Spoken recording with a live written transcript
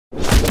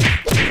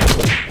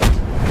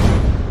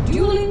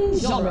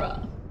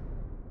genre.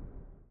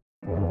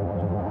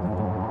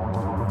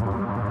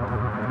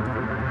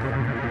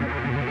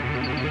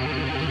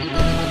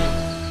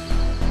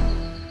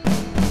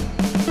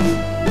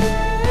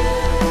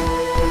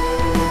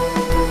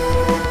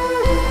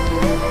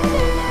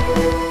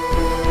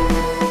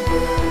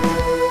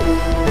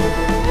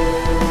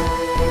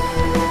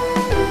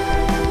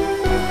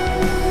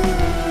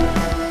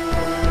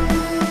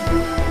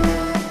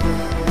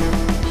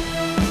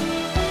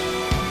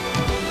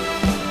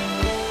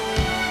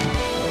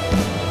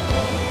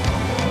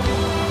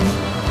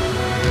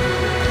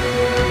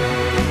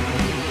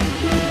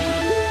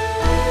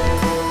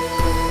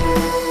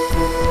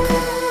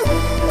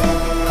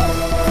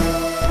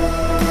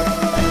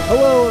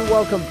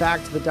 Welcome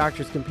back to the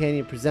Doctor's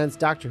Companion presents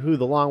Doctor Who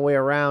The Long Way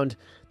Around,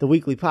 the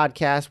weekly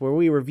podcast where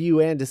we review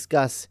and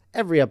discuss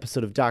every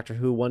episode of Doctor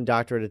Who, one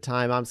doctor at a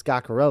time. I'm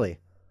Scott Corelli.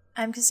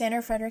 I'm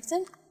Cassandra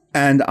Fredrickson.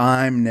 And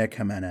I'm Nick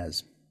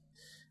Jimenez.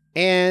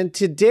 And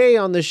today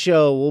on the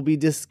show, we'll be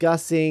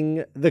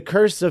discussing The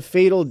Curse of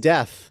Fatal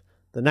Death,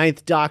 the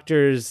Ninth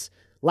Doctor's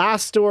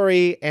last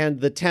story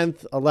and the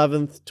 10th,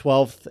 11th,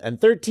 12th, and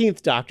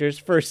 13th Doctor's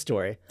first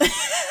story.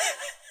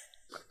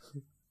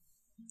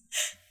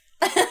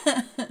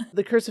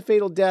 The Curse of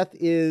Fatal Death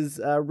is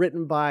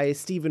written by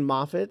Stephen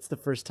Moffat. It's the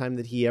first time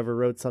that he ever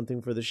wrote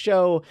something for the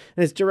show.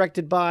 And it's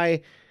directed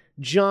by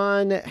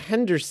John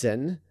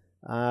Henderson,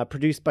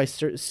 produced by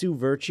Sue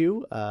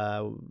Virtue,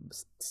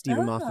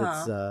 Stephen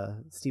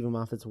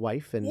Moffat's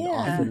wife and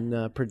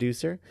often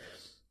producer.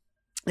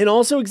 And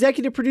also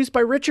executive produced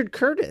by Richard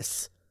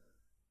Curtis.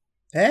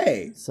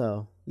 Hey.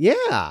 So,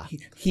 yeah.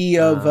 He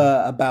of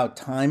About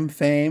Time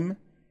fame.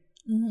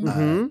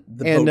 And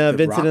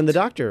Vincent rocked. and the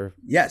Doctor.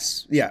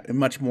 Yes. Yeah.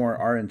 Much more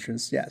our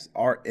interests. Yes.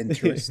 Our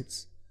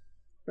interests.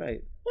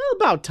 Right. Well,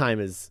 About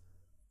Time is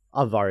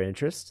of our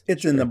interest.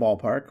 It's in the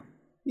ballpark.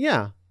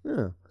 Yeah.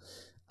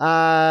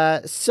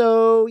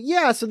 So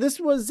this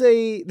was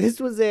a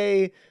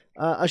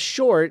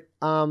short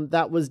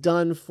that was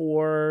done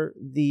for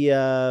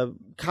the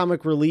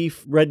Comic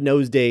Relief Red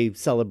Nose Day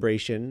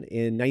celebration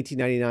in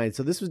 1999.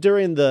 So this was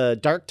during the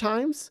dark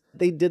times.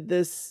 They did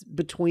this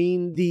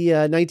between the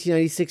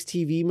 1996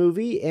 TV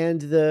movie and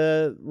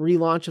the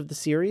relaunch of the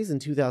series in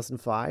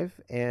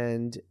 2005,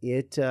 and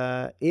it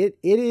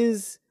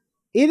is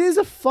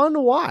a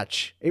fun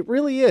watch. It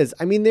really is.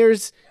 I mean,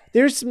 there's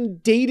some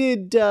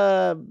dated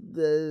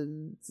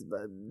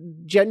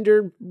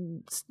gender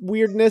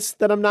weirdness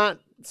that I'm not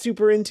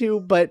super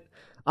into, but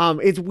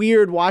it's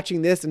weird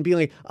watching this and being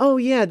like, oh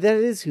yeah, that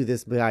is who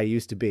this guy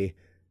used to be.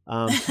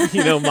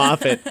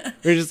 Moffat.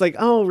 We're just like,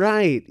 oh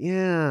right,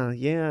 yeah,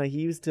 he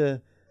used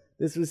to.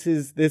 This was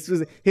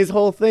his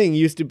whole thing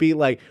used to be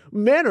like,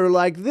 men are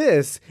like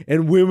this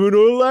and women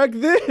are like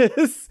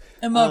this.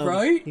 Am I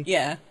right?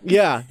 Yeah.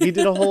 Yeah, he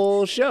did a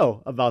whole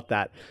show about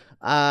that.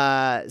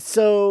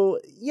 So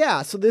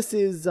this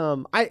is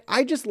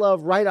I just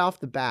love right off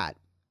the bat.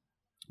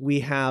 We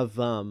have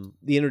the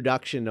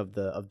introduction of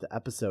the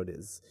episode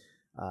is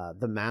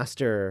the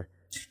Master,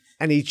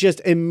 and he's just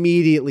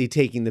immediately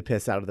taking the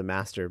piss out of the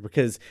Master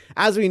because,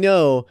 as we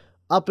know,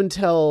 up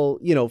until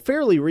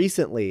fairly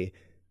recently,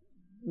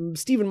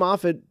 Stephen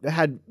Moffat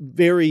had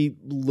very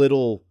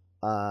little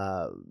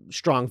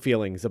strong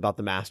feelings about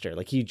the Master.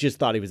 Like, he just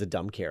thought he was a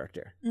dumb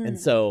character, and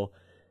so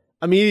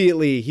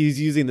immediately he's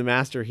using the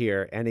Master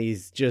here, and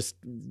he's just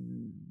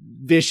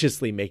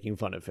viciously making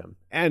fun of him,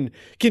 and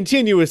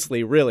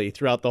continuously, really,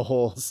 throughout the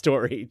whole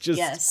story.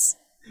 Just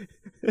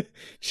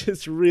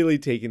really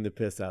taking the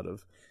piss out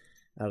of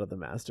the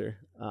Master.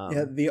 I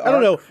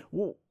don't know.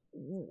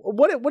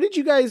 What did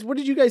you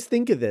guys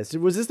think of this?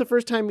 Was this the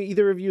first time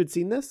either of you had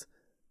seen this?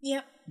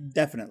 Yep.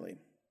 Definitely.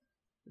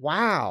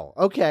 Wow.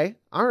 Okay.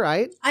 All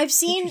right. I've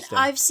seen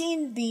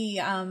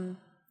the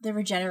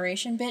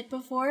regeneration bit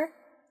before.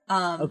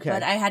 But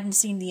I hadn't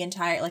seen the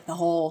entire, the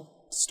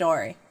whole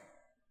story.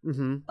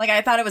 Mm-hmm.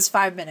 I thought it was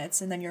 5 minutes,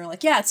 and then you're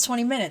like, yeah, it's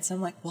 20 minutes.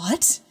 I'm like,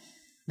 what?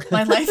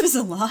 My life is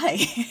a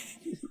lie.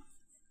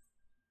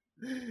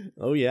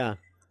 Oh, yeah.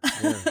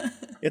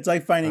 It's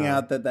like finding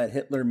out that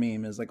Hitler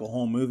meme is like a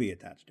whole movie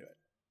attached to it.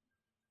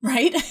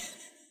 Right?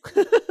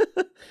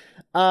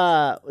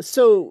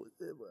 So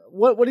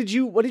what did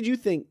you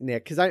think,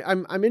 Nick? Because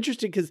I'm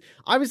interested because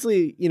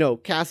obviously,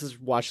 Cass has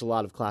watched a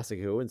lot of Classic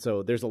Who, and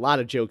so there's a lot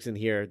of jokes in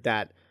here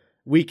that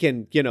we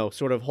can,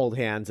 sort of hold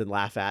hands and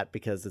laugh at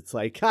because it's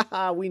like,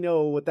 haha, we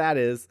know what that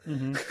is.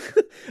 Mm-hmm.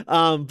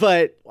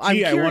 But I'm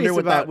curious I wonder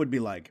what about, that would be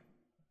like.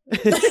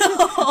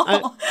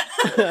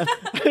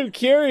 I'm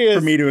curious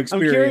for me to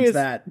experience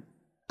that.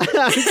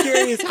 I'm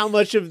curious how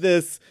much of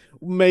this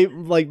might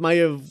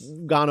have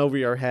gone over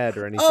your head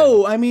or anything.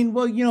 Oh, I mean,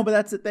 well, but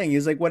that's the thing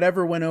is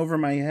whatever went over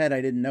my head,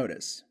 I didn't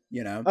notice.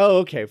 Oh,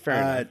 okay,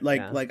 fair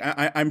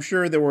enough. I'm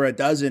sure there were a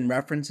dozen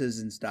references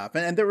and stuff,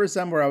 and there were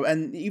some where,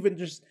 and even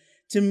just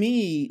to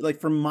me,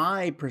 from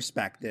my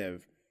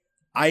perspective,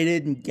 I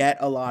didn't get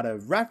a lot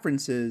of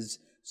references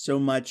so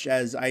much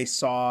as I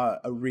saw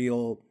a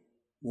real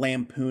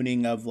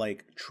lampooning of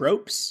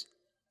tropes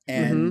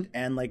and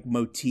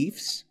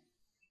motifs.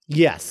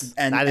 Yes,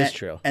 that is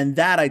true. And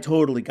that I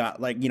totally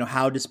got, like,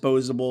 how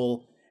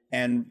disposable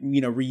and,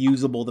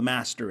 reusable the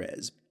master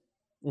is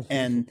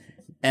and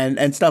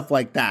stuff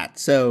like that.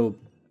 So,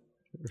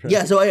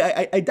 yeah, so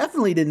I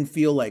definitely didn't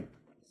feel like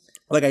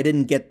I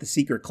didn't get the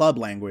secret club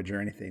language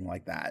or anything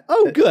like that.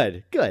 Oh,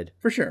 good.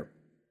 For sure.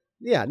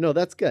 Yeah, no,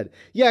 that's good.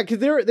 Yeah, because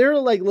there are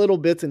like little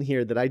bits in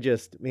here that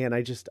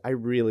I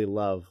really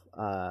love.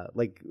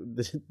 Like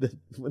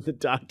when the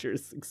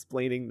doctor's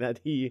explaining that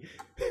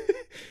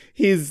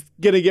he's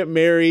gonna get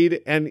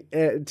married and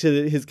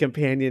to his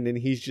companion, and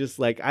he's just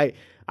like,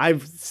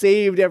 I've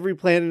saved every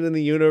planet in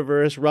the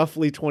universe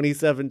roughly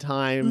 27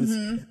 times,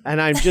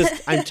 and I'm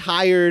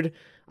tired.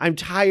 I'm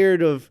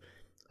tired of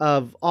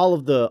all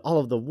of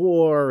the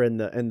war and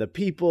the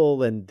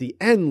people and the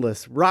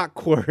endless rock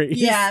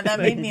quarries. Yeah, that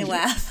made me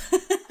laugh.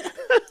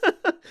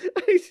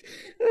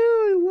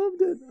 I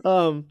loved it.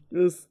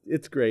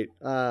 It's great.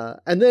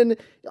 And then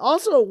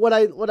also what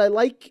I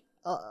like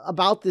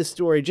about this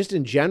story, just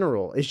in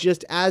general, is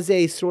just as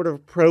a sort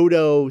of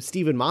proto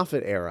Stephen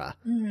Moffat era.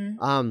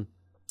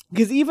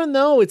 Because even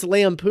though it's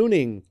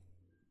lampooning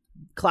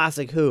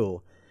classic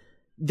Who,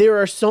 there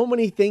are so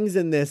many things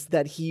in this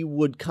that he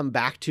would come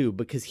back to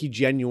because he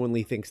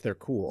genuinely thinks they're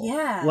cool.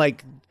 Yeah.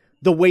 Like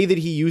the way that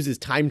he uses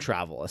time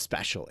travel,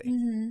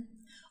 especially.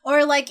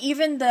 Or like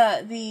even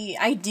the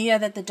idea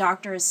that the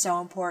Doctor is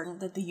so important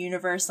that the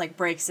universe like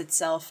breaks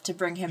itself to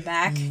bring him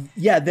back.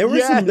 Yeah, there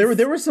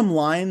were some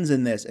lines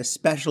in this,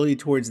 especially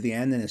towards the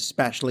end, and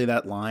especially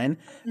that line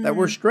that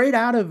were straight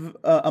out of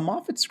a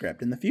Moffat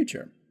script in the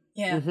future.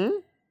 Yeah.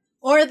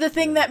 Or the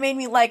thing that made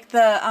me like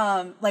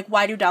the like,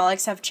 why do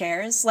Daleks have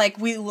chairs? Like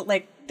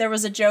there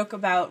was a joke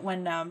about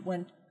when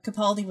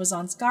Capaldi was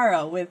on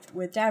Skaro with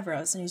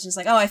Davros, and he's just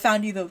like, oh, I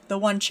found you the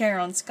one chair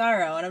on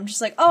Skaro, and I'm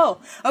just like, oh,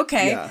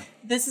 okay,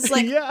 this is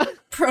like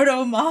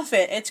proto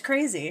Moffat. It's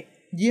crazy.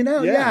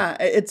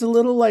 It's a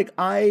little like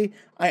I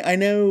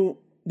know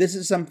this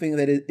is something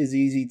that is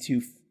easy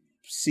to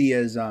see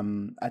as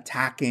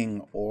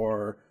attacking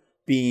or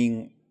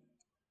being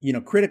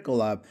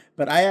critical of,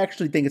 but I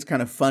actually think it's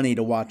kind of funny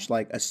to watch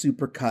like a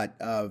supercut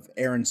of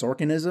Aaron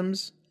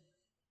Sorkinisms,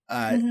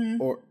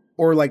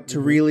 or like to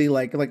really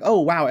like, oh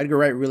wow, Edgar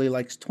Wright really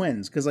likes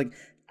twins, because like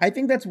I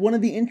think that's one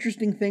of the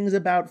interesting things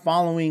about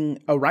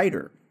following a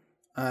writer.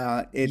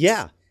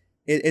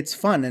 It's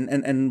fun,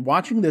 and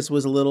watching this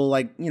was a little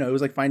like, it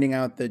was like finding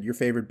out that your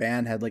favorite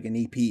band had like an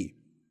EP,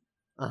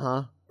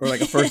 or like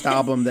a first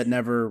album that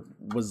never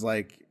was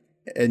like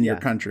in your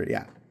country.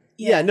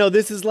 Yeah, no,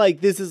 this is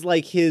like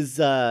his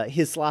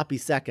sloppy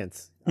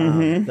seconds,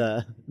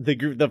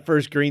 the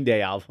first Green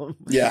Day album.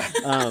 Yeah,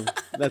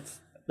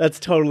 that's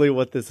totally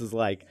what this is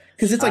like.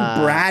 Because it's like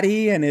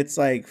bratty and it's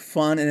like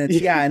fun and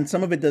it's and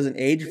some of it doesn't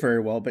age very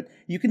well, but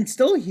you can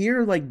still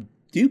hear like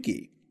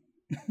Dookie.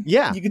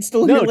 Yeah, you can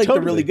still hear like the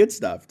really good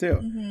stuff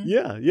too.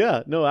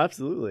 Yeah, no,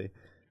 absolutely.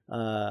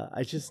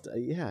 It's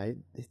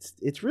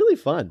really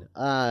fun.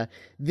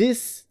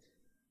 This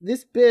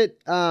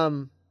bit.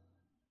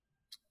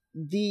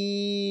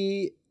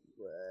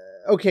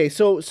 Okay,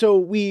 so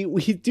we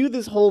do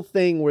this whole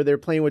thing where they're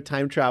playing with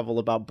time travel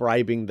about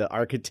bribing the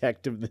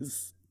architect of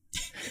this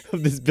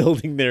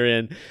building they're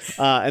in,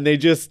 and they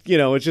just,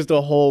 it's just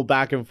a whole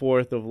back and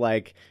forth of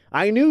like,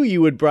 I knew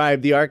you would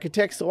bribe the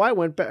architect, so I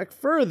went back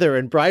further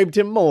and bribed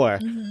him more,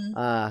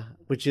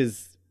 which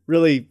is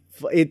really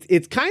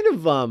it's kind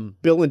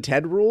of Bill and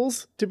Ted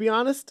rules, to be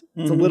honest.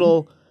 It's a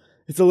little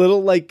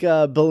like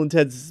Bill and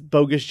Ted's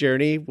Bogus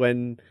Journey,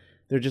 when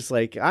they're just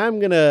like, I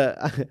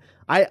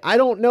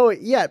don't know it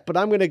yet, but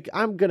I'm gonna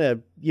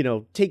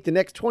take the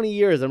next 20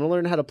 years. I'm gonna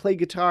learn how to play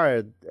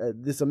guitar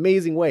this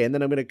amazing way, and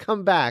then I'm gonna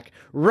come back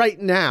right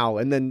now,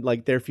 and then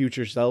like their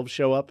future selves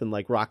show up and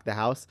like rock the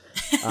house.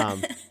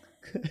 And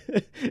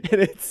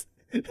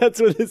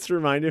that's what this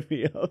reminded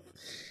me of.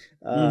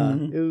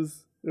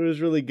 It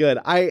was really good.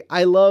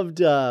 I loved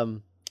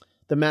the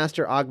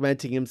Master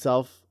augmenting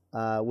himself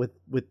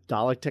with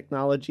Dalek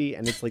technology,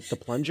 and it's like the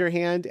plunger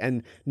hand,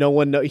 and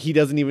he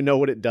doesn't even know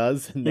what it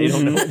does, and they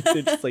don't know.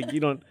 It's just like, you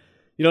don't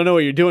know what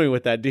you're doing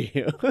with that, do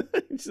you?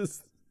 It's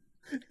just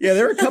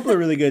there were a couple of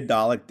really good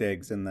Dalek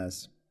digs in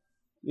this.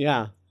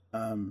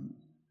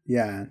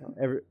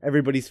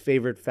 Everybody's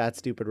favorite fat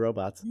stupid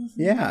robots.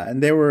 Yeah,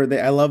 and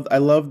I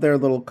love their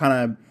little kind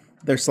of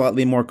their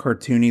slightly more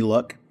cartoony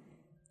look.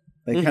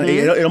 They kind of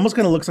it almost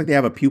kind of looks like they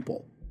have a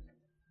pupil.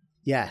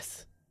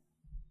 Yes.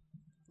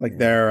 Like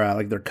their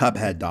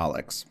Cuphead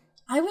Daleks.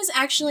 I was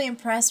actually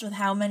impressed with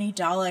how many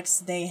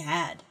Daleks they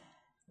had.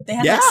 They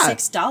had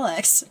like 6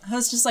 Daleks. I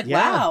was just like,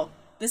 wow,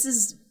 this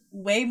is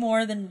way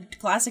more than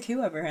Classic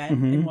Who ever had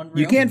in one room.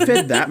 You can't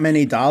fit that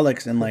many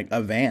Daleks in like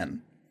a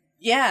van.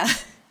 Yeah.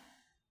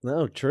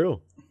 No,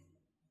 true.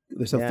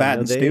 They're so fat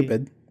and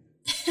stupid.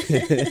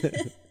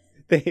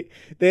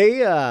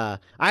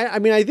 I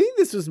mean, I think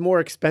this was more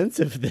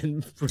expensive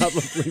than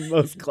probably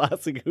most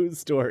Classic Who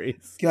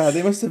stories. God,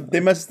 they must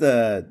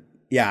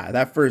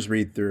that first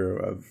read through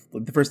of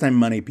the first time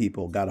money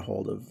people got a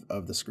hold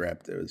of the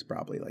script, it was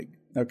probably like,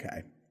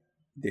 okay,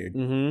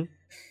 dude.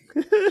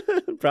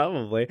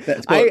 Probably.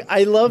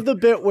 I love the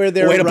bit where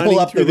they're way to running pull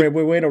up through the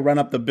way to run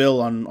up the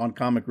bill on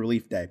Comic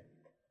Relief Day.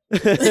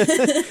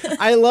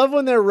 I love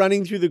when they're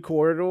running through the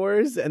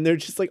corridors and they're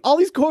just like, all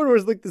these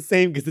corridors look the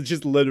same because it's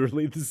just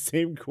literally the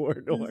same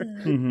corridor.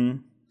 Mm-hmm.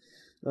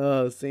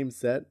 Same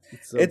set.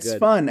 It's good.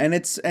 fun,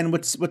 and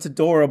what's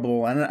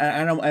adorable, and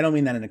I don't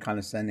mean that in a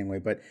condescending way,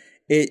 but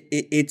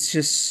it's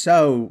just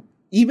so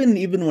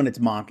even when it's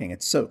mocking,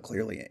 it's so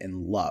clearly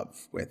in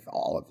love with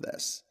all of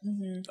this.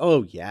 Mm-hmm.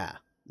 Oh yeah,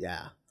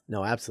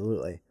 no,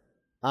 absolutely.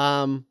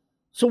 So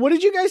what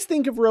did you guys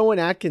think of Rowan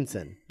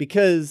Atkinson?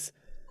 Because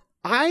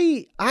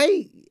I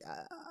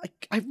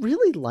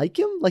really like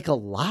him like a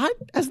lot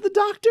as the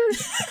Doctor.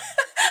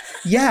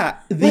 Yeah,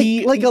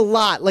 like a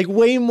lot, like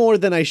way more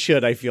than I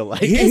should. I feel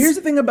like. Here's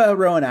the thing about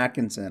Rowan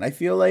Atkinson. I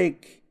feel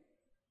like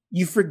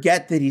you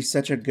forget that he's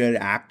such a good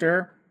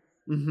actor.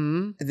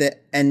 Mm-hmm.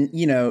 I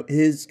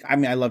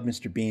mean, I love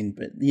Mr. Bean,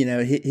 but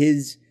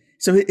his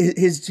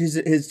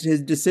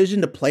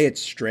decision to play it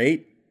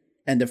straight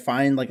and to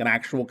find like an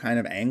actual kind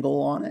of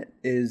angle on it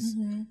is,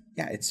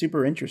 it's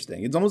super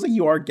interesting. It's almost like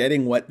you are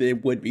getting what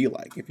it would be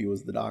like if he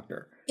was the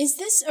Doctor. Is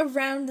this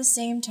around the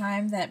same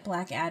time that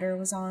Blackadder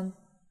was on?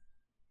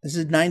 This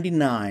is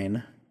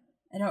 99.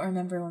 I don't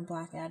remember when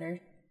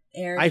Blackadder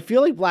aired. I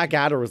feel like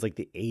Blackadder was like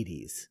the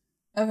 80s.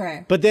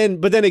 Okay. But then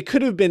it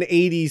could have been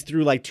 80s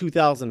through like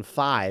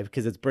 2005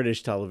 because it's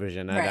British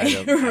television. Right.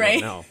 I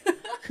don't know.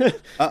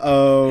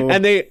 Uh-oh.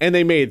 And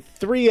they made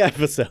 3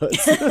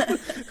 episodes.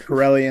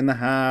 Corelli in the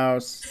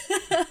house.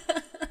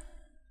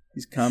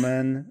 He's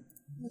coming.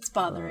 It's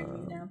bothering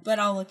me now, but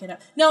I'll look it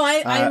up. No,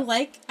 I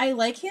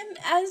like him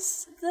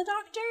as the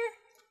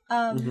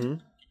Doctor.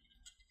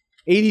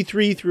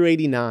 83 through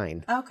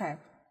 89. Okay.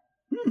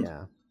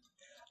 Yeah.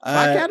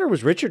 Blackadder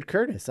was Richard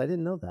Curtis. I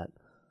didn't know that.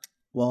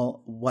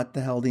 Well, what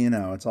the hell do you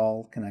know? It's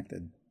all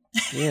connected.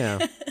 Yeah,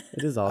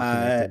 it is all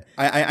connected.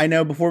 I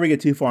know before we get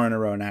too far in a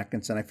row in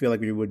Atkinson, I feel like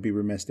we would be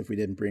remiss if we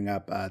didn't bring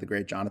up the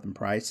great Jonathan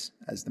Pryce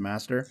as the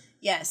Master.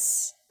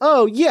 Yes.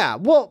 Oh yeah.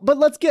 Well, but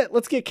let's get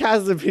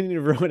Kaz's opinion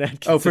of Rowan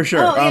Atkinson. Oh, for sure.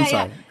 Oh, yeah, I'm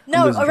sorry.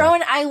 No,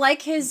 Rowan, I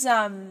like his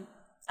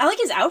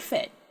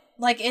outfit.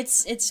 Like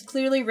it's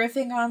clearly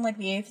riffing on like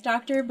the 8th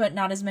Doctor, but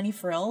not as many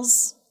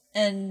frills.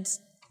 And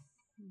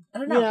I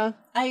don't know. Yeah.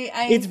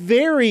 It's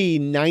very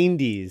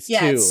 90s too.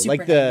 It's super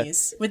like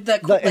 90s with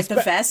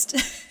the vest.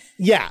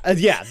 Yeah,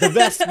 the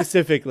vest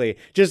specifically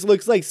just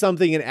looks like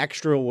something an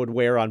extra would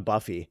wear on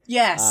Buffy.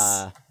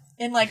 Yes.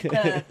 In like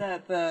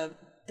the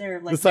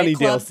their like the Sunnydale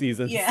nightclub.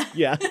 seasons. Yeah.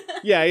 Yeah,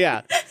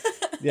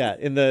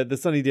 in the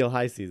Sunnydale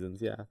High seasons,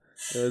 yeah.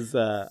 It was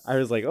I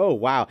was like, "Oh,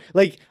 wow."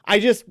 Like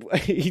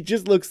he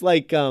just looks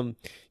like one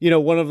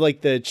of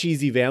like the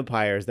cheesy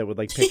vampires that would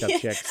like pick up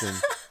chicks and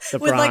the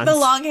with bronze. like the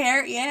long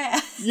hair,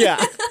 yeah.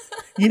 Yeah.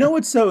 You know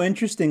what's so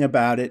interesting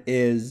about it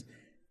is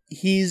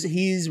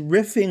he's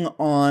riffing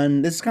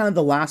on, this is kind of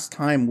the last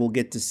time we'll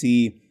get to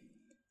see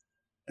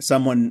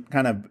someone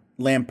kind of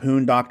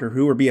lampoon Doctor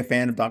Who or be a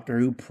fan of Doctor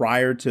Who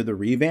prior to the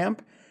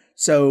revamp.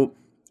 So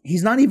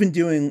he's not even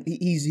doing,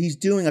 he's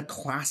doing a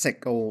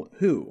classical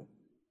Who.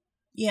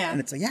 Yeah. And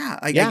it's like,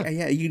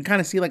 yeah, you can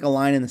kind of see like a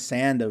line in the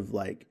sand of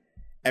like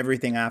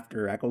everything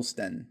after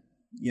Eccleston,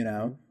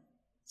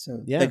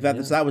 So yeah, like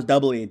that, so that was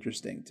doubly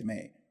interesting to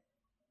me.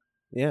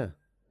 Yeah.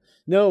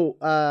 No,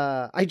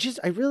 I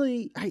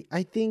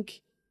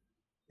think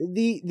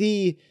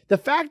the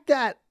fact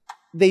that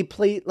they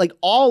played, like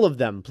all of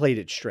them played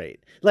it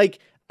straight. Like,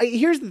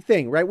 here's the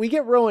thing, right? We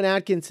get Rowan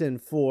Atkinson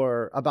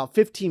for about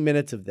 15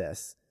 minutes of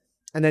this,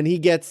 and then he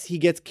gets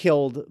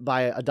killed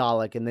by a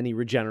Dalek, and then he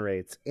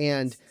regenerates,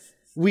 and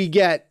we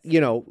get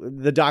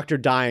the Doctor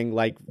dying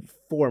like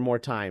 4 more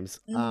times,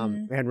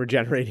 and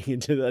regenerating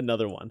into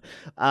another one,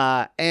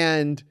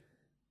 and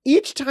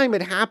each time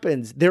it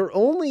happens, they're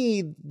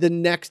only the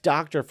next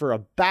Doctor for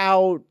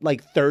about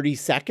like 30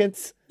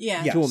 seconds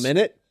to a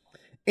minute.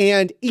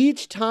 And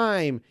each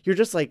time you're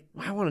just like,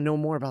 I want to know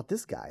more about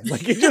this guy.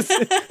 Like it just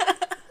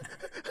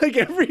like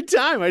every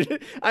time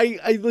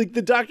I like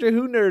the Doctor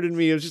Who nerd in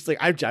me is just like,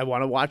 I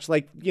want to watch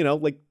like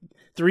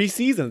 3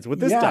 seasons with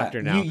this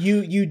Doctor now.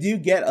 You do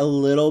get a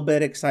little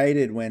bit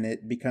excited when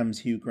it becomes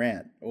Hugh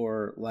Grant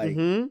or like,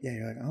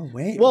 you're like, oh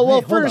wait.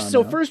 Well,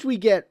 first we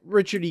get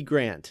Richard E.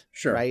 Grant,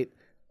 sure, right?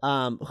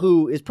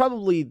 Who is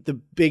probably the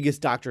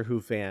biggest Doctor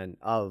Who fan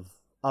of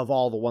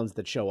all the ones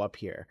that show up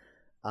here.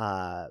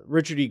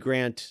 Richard E.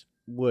 Grant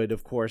would,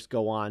 of course,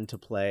 go on to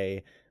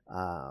play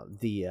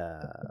the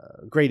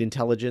Great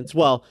Intelligence.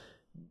 Well,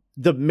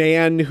 the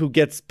man who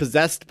gets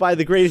possessed by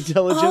the Great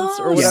Intelligence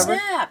or whatever.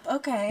 Snap.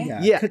 Okay.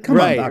 Yeah.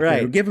 Come on, Doctor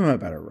Who. Give him a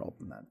better role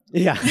than that.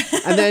 Yeah.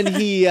 And then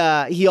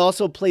he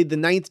also played the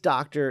 9th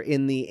Doctor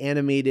in the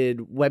animated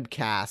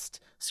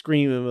webcast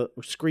Scream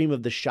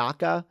of the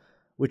Shaka,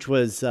 which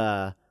was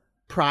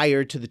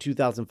prior to the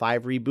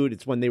 2005 reboot.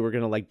 It's when they were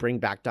going to like bring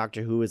back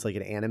Doctor Who as like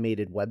an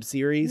animated web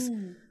series.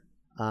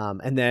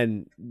 And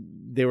then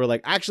they were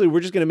like, actually, we're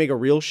just going to make a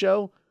real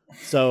show.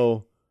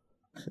 So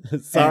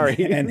sorry.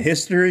 And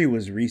history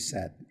was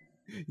reset.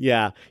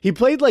 Yeah. He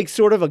played like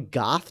sort of a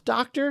goth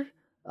Doctor.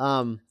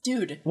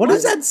 Dude, what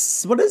does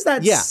that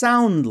Yeah.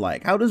 sound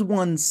like? How does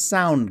one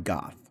sound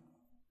goth?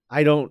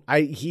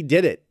 He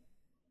did it.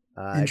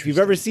 If you've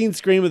ever Interesting. seen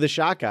Scream of the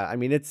Shaka, I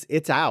mean,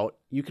 it's out.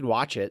 You can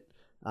watch it.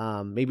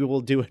 Maybe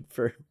we'll do it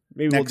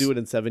we'll do it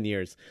in 7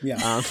 years.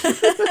 Yeah.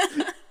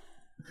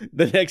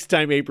 The next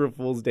time April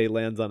Fool's Day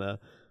lands on a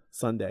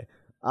Sunday.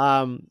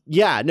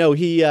 Yeah, no,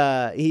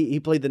 he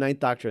played the Ninth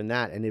Doctor in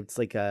that, and it's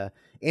like a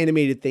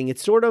animated thing.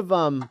 It's sort of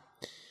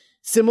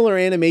similar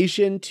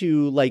animation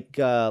to like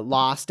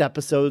lost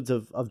episodes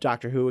of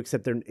Doctor Who,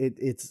 except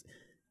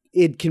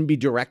it can be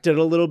directed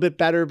a little bit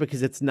better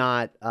because it's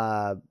not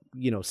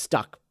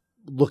stuck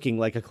looking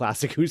like a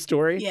classic Who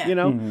story. Yeah.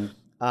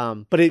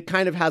 Mm-hmm. But it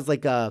kind of has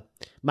like a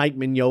Mike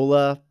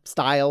Mignola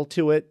style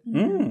to it.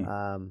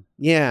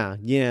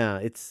 Yeah,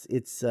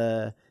 it's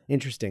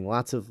interesting.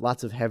 Lots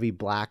of heavy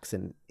blacks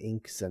and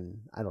inks, and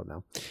I don't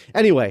know.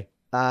 Anyway,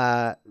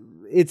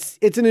 it's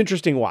an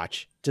interesting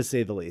watch to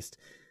say the least.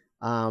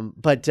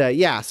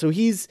 Yeah, so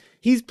he's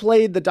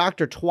played the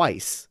Doctor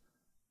twice,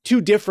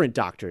 2 different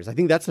Doctors. I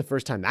think that's the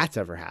first time that's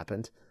ever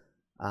happened.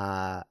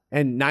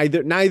 And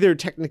neither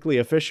technically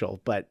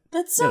official, but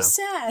that's so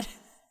sad.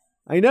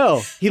 I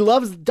know. He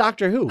loves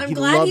Doctor Who. I'm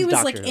glad he was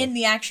Doctor like Who. in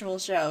the actual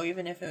show,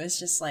 even if it was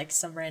just like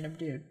some random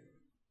dude.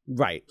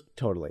 Right,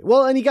 totally.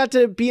 Well, and he got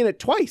to be in it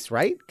twice,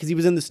 right? Because he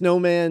was in The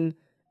Snowman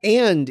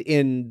and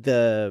in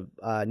the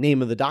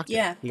Name of the Doctor.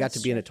 Yeah, he got to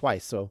be in it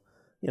twice. So,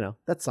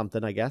 that's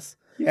something, I guess.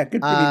 Yeah,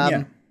 good for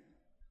him.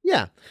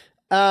 Yeah.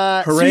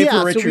 Hooray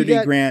for Richard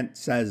E. Grant,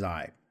 says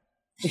I.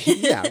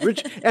 Yeah,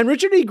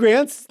 Richard E.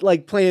 Grant's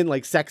like playing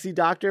like sexy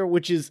Doctor,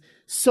 which is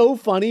so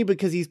funny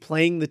because he's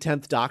playing the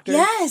 10th Doctor.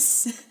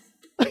 Yes.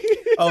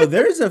 Oh,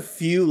 there's a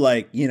few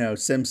like,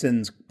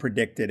 Simpsons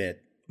predicted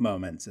it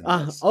moments in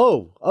this.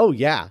 Oh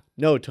yeah.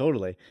 No,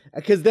 totally.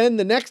 Because then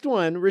the next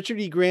one, Richard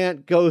E.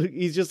 Grant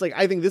he's just like,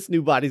 I think this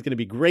new body's going to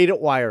be great at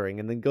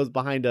wiring, and then goes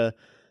behind a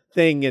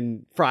thing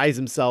and fries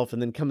himself,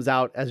 and then comes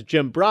out as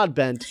Jim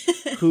Broadbent,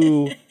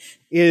 who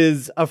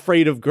is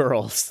afraid of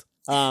girls.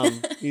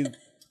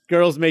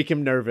 Girls make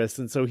him nervous,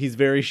 and so he's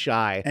very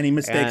shy. And he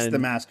mistakes the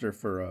master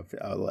for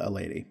a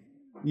lady.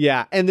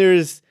 Yeah, and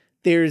there's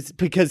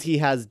because he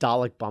has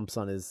Dalek bumps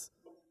on his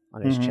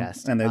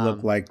chest, and they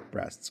look like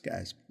breasts,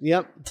 guys.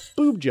 Yep,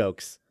 boob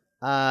jokes.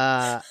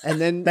 And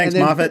then thanks,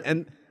 Moffat.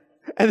 And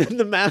then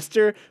the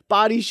master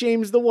body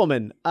shames the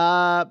woman,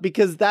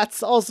 because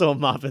that's also a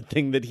Moffat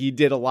thing that he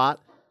did a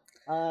lot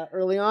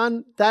early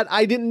on that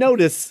I didn't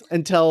notice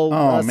until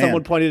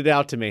someone pointed it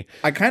out to me.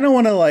 I kind of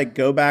want to like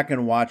go back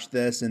and watch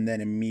this and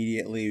then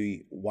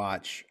immediately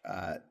watch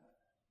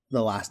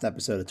the last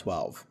episode of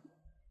 12.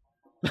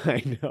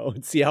 I know,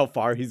 and see how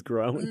far he's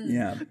grown.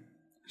 Yeah,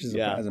 just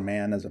as a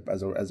man, as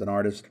an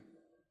artist.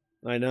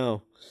 I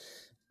know.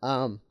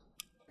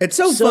 It's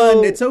so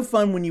fun. It's so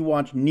fun when you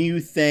watch new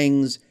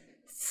things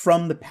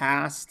from the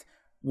past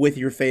with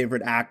your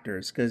favorite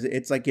actors, because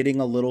it's like getting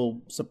a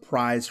little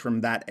surprise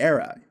from that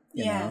era.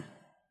 You know?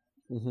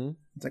 Mm-hmm.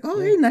 It's like,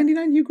 hey,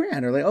 99 Hugh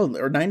Grant, or like,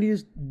 or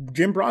 90s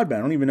Jim Broadbent.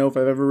 I don't even know if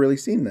I've ever really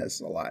seen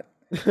this a lot.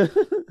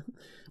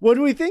 What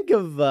do we think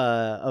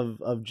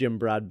of Jim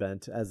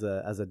Broadbent as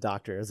a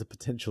doctor, as a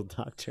potential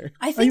doctor?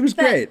 I think he was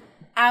great.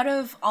 Out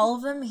of all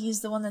of them,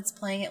 he's the one that's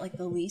playing it like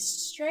the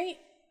least straight.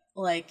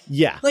 Like,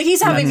 yeah, like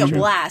he's having a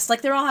blast.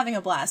 Like they're all having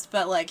a blast,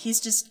 but like he's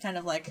just kind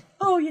of like,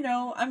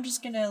 I'm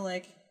just gonna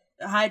like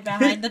hide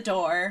behind the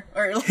door.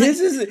 Or like,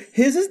 his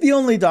is the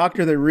only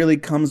doctor that really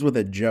comes with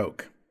a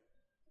joke.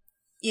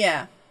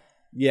 Yeah.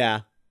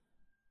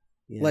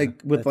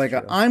 Like with like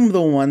I'm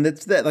the one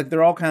that's that. Like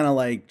they're all kind of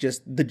like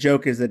just the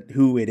joke is that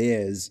who it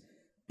is,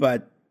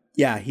 but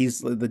yeah,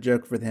 the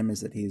joke for him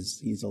is that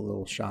he's a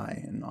little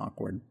shy and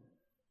awkward.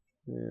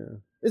 Yeah.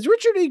 Is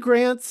Richard E.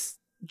 Grant's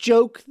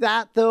joke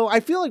that though? I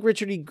feel like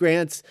Richard E.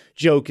 Grant's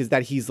joke is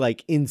that he's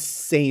like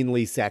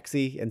insanely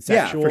sexy and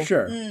sexual. Yeah, for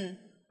sure.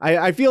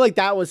 I feel like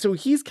that was, so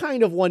he's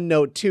kind of one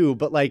note too,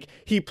 but like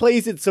he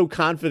plays it so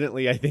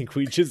confidently. I think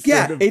we just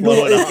sort of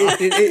blow it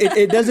off.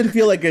 It doesn't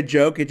feel like a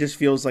joke. It just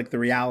feels like the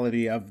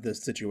reality of the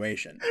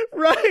situation.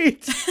 Right.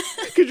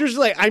 Because you're just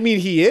like, I mean,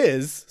 he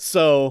is.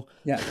 So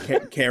yeah,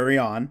 carry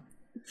on.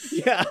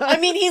 Yeah. I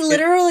mean, he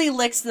literally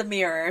licks the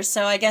mirror,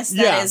 so I guess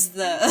that is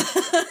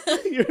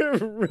the. You're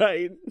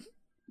right.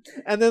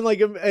 And then like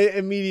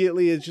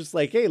immediately it's just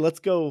like, hey, let's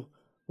go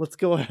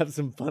have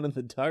some fun in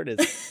the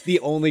TARDIS. The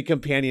only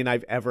companion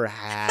I've ever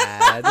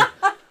had.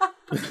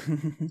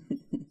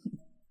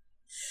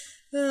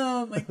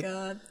 Oh my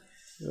god.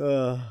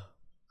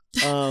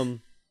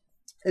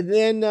 And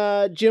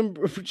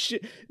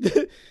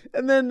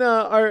then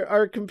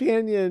our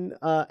companion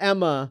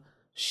Emma,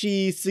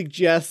 she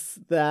suggests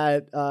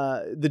that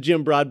the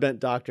Jim Broadbent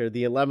Doctor,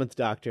 the 11th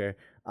Doctor,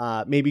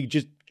 maybe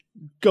just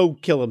go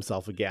kill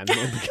himself again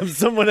and become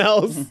someone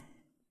else.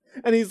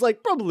 And he's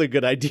like, probably a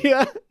good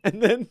idea.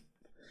 And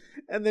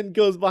then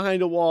goes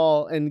behind a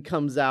wall and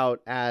comes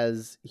out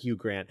as Hugh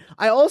Grant.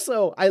 I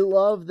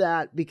love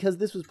that because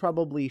this was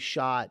probably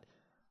shot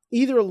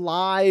either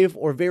live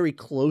or very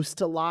close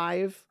to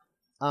live.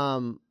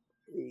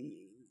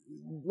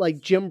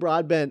 like Jim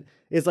Broadbent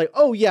is like,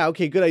 oh yeah,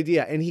 okay, good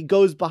idea. And he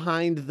goes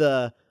behind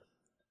the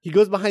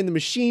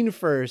machine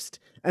first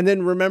and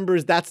then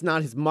remembers that's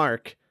not his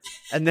mark.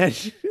 And then,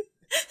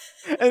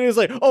 and he's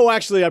like, oh,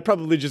 actually, I'd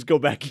probably just go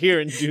back here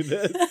and do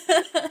this.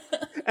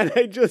 And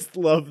I just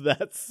love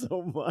that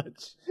so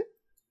much.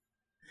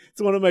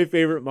 It's one of my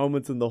favorite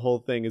moments in the whole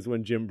thing is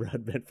when Jim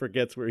Broadbent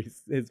forgets where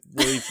he's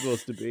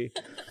supposed to be.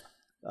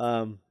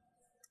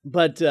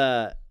 But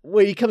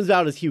he comes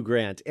out as Hugh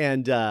Grant,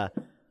 and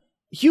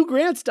Hugh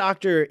Grant's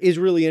Doctor is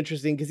really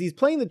interesting because he's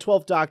playing the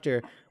 12th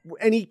Doctor,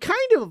 and he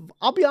kind of,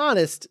 I'll be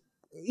honest,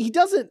 he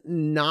doesn't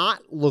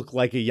not look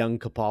like a young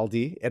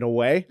Capaldi in a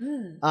way.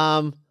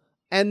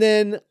 And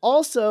then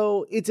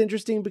also it's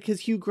interesting because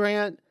Hugh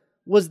Grant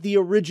was the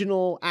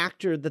original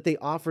actor that they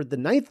offered the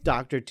 9th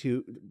Doctor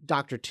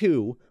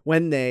to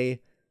when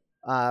they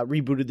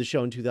rebooted the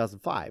show in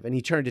 2005, and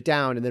he turned it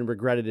down and then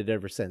regretted it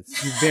ever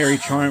since. He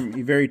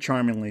very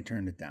charmingly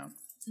turned it down.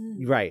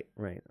 Right,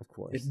 of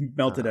course. It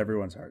melted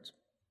everyone's hearts.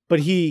 But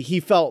he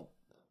felt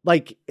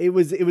like it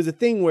was a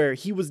thing where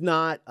he was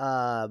not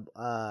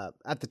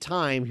at the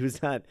time, he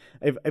was not,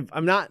 if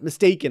I'm not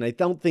mistaken, I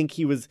don't think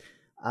he was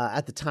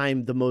at the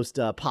time the most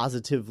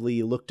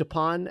positively looked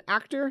upon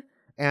actor.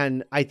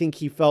 And I think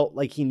he felt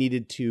like he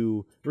needed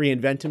to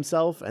reinvent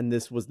himself, and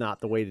this was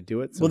not the way to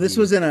do it. So this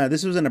was in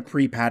a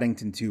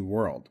pre-Paddington 2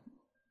 world,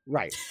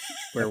 right?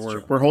 Where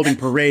we're holding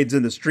parades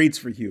in the streets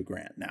for Hugh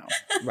Grant now.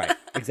 Right,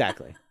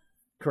 exactly,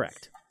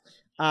 correct.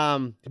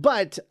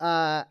 But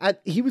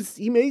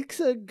he makes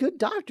a good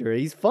Doctor.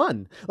 He's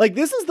fun. Like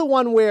this is the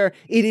one where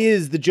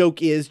the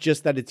joke is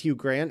just that it's Hugh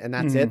Grant, and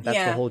that's it.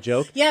 That's the whole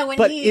joke. Yeah,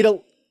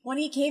 when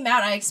he came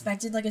out, I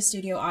expected like a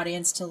studio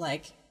audience to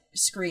like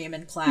scream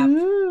and clap.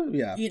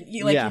 Yeah.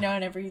 You know,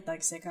 in every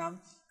like sitcom,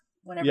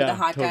 whenever the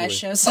hot guy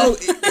shows up. Oh,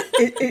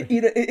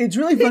 it's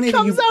really funny. He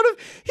comes out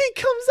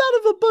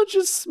of a bunch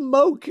of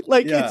smoke.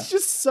 Like it's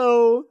just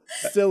so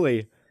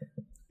silly.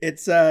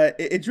 It's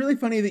really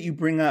funny that you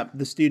bring up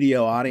the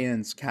studio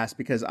audience cast,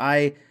 because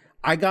I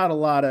got a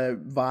lot of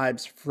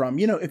vibes from,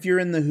 you know, if you're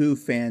in the Who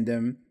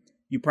fandom,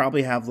 you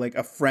probably have like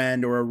a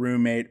friend or a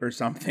roommate or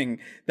something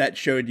that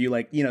showed you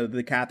like, you know,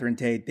 the Catherine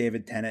Tate,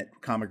 David Tennant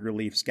comic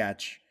relief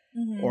sketch.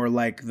 Mm-hmm. Or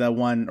like the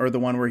one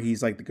where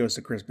he's like the Ghost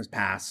of Christmas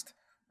Past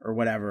or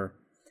whatever.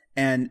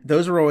 And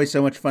those were always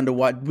so much fun to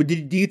watch.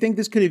 Do you think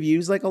this could have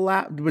used like a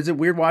laugh? Was it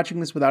weird watching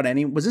this without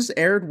any? Was this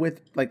aired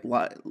with like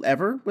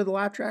ever with a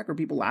laugh track or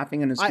people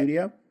laughing in a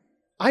studio?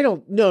 I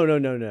don't. No.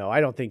 I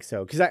don't think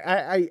so. Because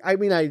I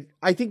mean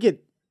I think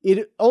it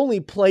only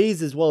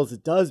plays as well as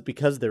it does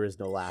because there is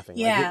no laughing.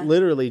 Yeah. Like it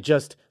literally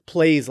just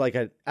plays like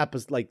an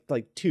episode,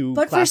 like two.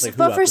 But classic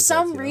for episodes,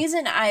 some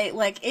reason, I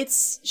like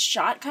it's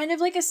shot kind of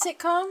like a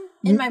sitcom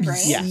in my brain.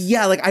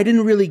 Yeah. Like I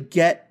didn't really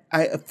get.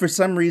 For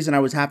some reason, I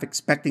was half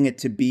expecting it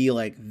to be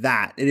like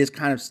that. It is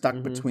kind of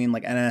stuck between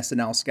like an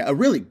SNL sketch, a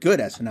really good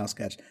SNL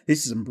sketch.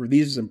 These are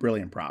some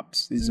brilliant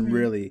props. These are some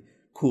really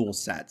cool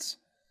sets.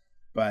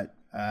 But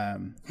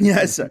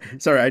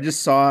sorry, I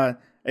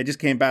just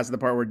came past the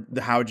part where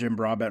how Jim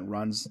Broadbent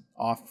runs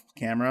off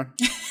camera.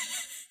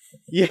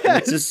 Yeah,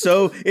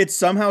 it's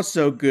somehow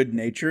so good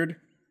natured.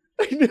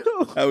 I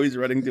know how he's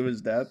running to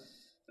his death.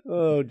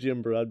 Oh,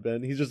 Jim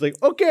Broadbent. He's just like,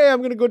 okay,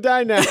 I'm gonna go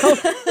die now.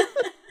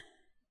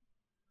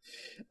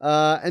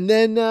 And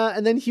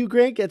then Hugh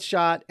Grant gets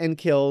shot and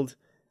killed,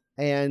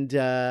 and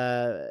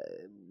the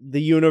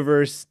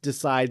universe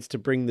decides to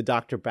bring the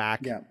Doctor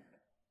back. Yeah.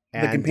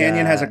 The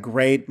companion has a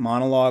great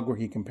monologue where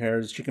she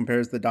compares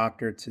the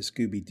Doctor to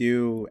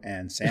Scooby-Doo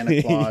and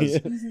Santa Claus,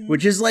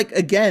 which is like,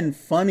 again,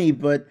 funny,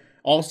 but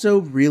also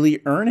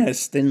really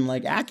earnest and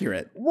like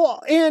accurate.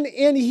 Well, and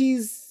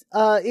he's,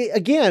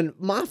 again,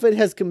 Moffat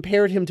has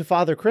compared him to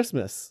Father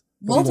Christmas.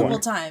 Multiple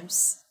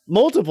times.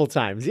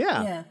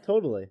 Yeah.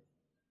 Totally.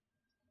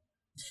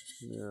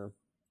 Yeah.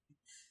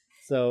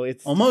 So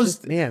it's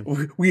almost, just, man,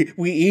 we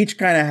each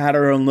kind of had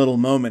our own little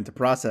moment to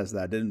process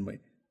that, didn't we?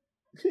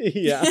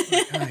 Yeah.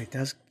 Oh God, it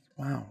does.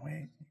 Wow.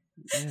 Wait.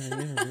 Yeah,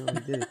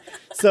 really did.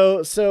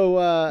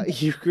 So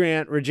Hugh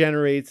Grant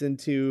regenerates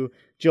into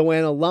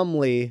Joanna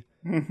Lumley,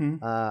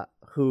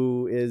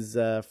 who is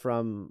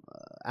from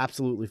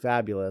Absolutely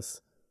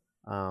Fabulous,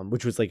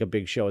 which was like a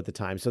big show at the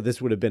time. So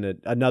this would have been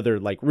another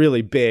like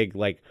really big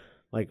like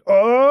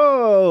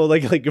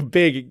a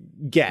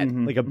big get,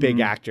 like a big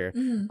actor.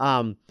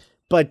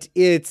 But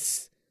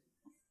it's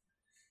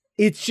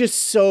just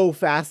so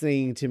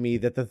fascinating to me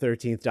that the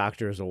 13th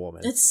Doctor is a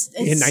woman. It's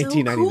in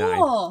 1999. So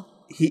cool.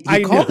 He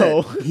called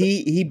it.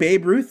 He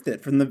Babe Ruthed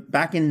it from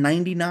back in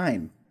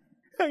 99.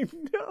 I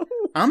know.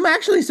 I'm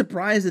actually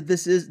surprised that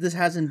this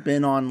hasn't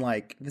gone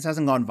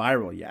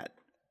viral yet.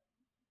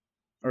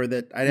 Or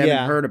that I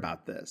haven't heard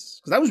about this.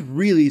 Because I was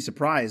really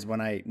surprised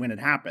when it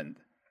happened.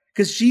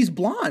 Because she's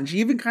blonde. She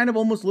even kind of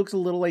almost looks a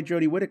little like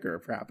Jodie Whittaker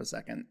for half a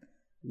second.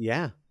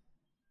 Yeah.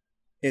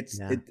 It's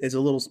a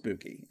little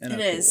spooky. It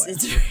is.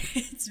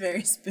 It's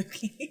very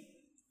spooky.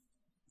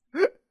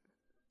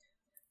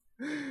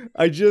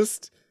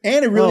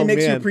 And it really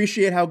makes you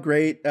appreciate how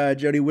great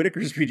Jodie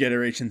Whittaker's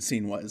regeneration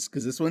scene was,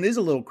 because this one is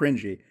a little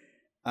cringy.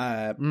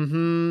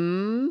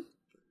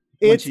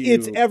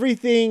 It's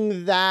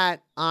everything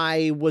that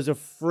I was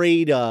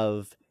afraid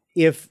of.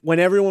 If when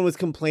everyone was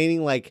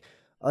complaining, like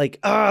the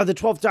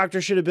 12th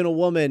Doctor should have been a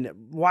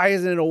woman. Why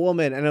isn't it a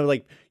woman? And I'm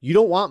like, you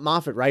don't want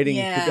Moffat writing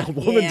a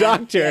woman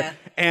doctor,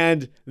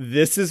 and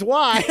this is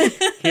why.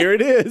 Here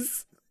it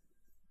is.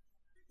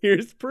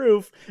 Here's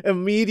proof.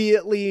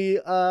 Immediately,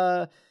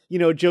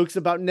 jokes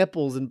about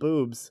nipples and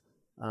boobs,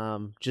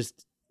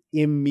 just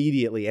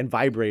immediately, and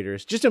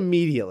vibrators, just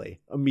immediately.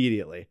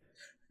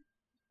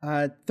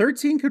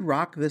 13 could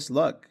rock this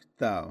look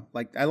though.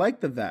 Like, I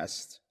like the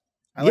vest.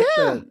 I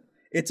like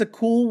it's a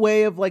cool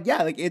way of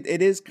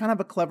it is kind of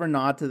a clever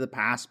nod to the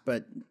past,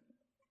 but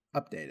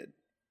updated.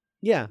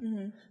 Yeah.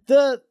 Mm-hmm.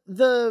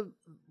 The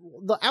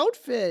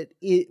outfit,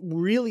 it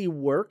really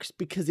works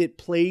because it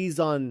plays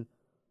on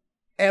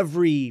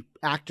every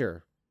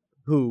actor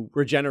who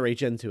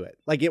regenerates into it.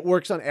 Like, it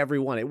works on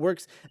everyone. It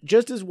works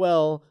just as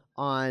well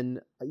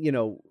on,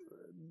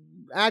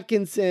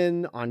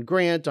 Atkinson, on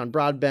Grant, and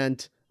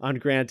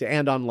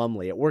on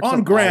Lumley. It works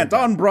on Grant,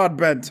 on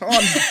Broadbent,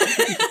 on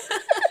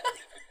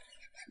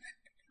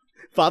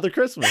Father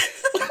Christmas.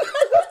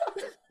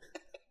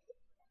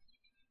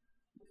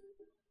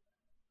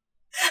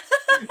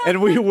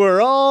 And we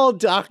were all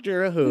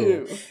Doctor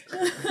Who.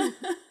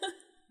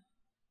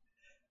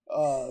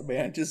 Oh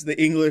man, just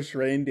the English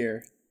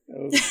reindeer.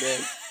 That was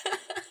great.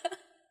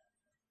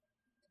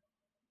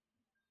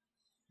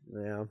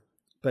 Yeah.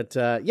 But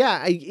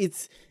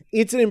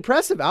it's an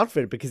impressive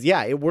outfit because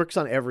it works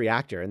on every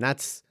actor, and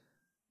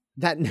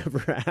that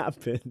never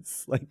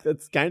happens. Like,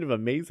 that's kind of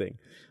amazing.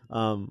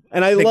 And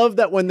I love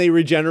that when they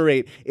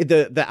regenerate,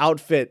 the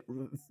outfit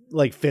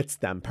like fits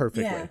them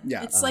perfectly.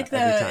 Yeah. It's like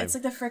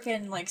the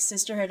freaking like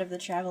Sisterhood of the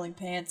Traveling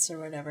Pants or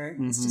whatever.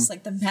 Mm-hmm. It's just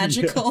like the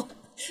magical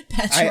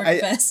patchwork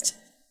vest.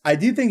 I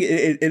do think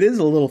it is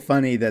a little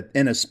funny that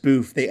in a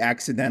spoof they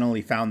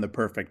accidentally found the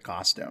perfect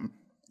costume.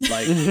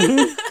 Like,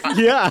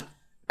 yeah.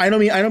 I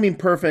don't mean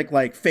perfect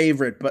like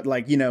favorite, but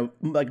like,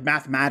 like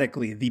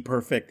mathematically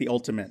the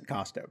ultimate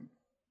costume.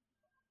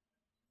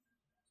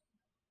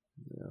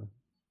 Yeah.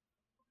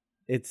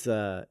 It's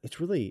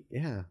really,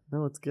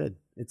 it's good.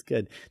 It's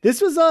good.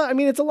 This was,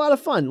 it's a lot of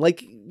fun.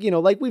 Like,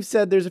 like we've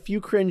said, there's a few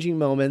cringing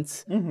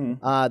moments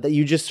that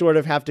you just sort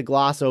of have to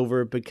gloss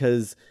over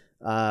because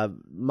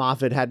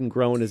Moffat hadn't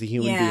grown as a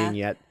human being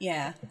yet.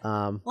 Yeah.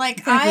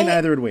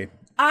 Neither would we.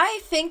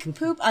 I think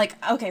poop,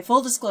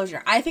 full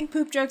disclosure, I think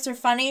poop jokes are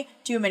funny.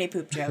 Too many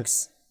poop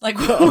jokes. Like,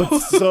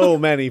 so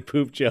many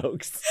poop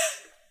jokes.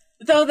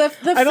 Though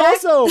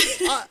also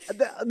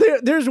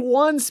there's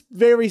one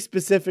very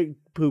specific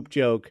poop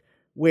joke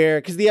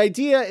where, because the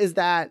idea is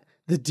that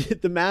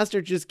the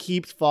master just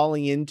keeps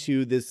falling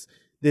into this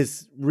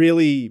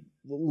really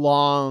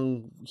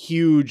long,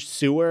 huge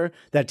sewer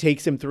that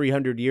takes him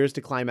 300 years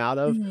to climb out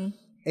of,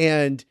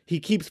 and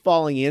he keeps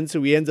falling in,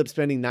 so he ends up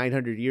spending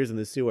 900 years in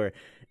the sewer.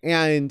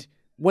 And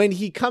when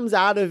he comes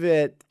out of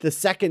it the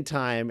second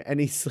time, and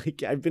he's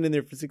like, I've been in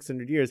there for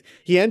 600 years,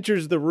 he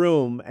enters the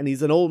room, and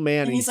he's an old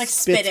man, and he's like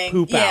spits spitting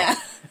poop out.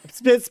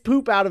 Spits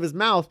poop out of his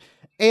mouth.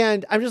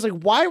 And I'm just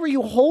like, why were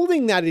you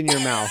holding that in your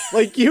mouth?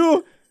 Like,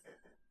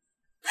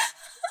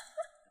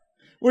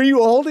 were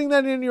you holding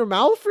that in your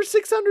mouth for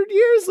 600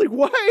 years? Like,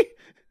 why?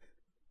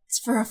 It's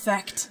for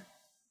effect.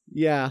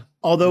 Yeah.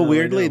 Although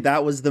weirdly,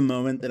 that was the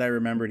moment that I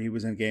remembered he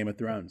was in Game of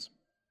Thrones.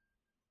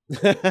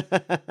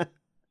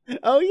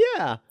 Oh,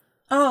 yeah.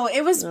 Oh,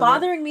 it was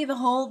bothering me the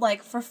whole,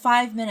 for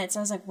 5 minutes. I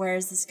was like, where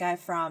is this guy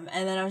from?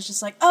 And then I was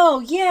just like,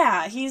 oh,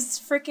 yeah, he's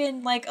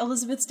freaking,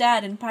 Elizabeth's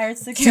dad in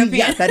Pirates of the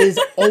Caribbean. Yeah, that is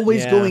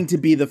always going to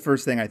be the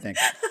first thing I think.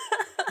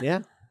 Yeah.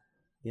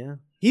 Yeah.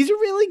 He's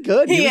really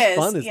good. He was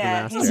fun as the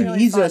master.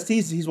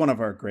 He's one of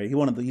our great,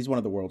 he's one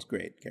of the world's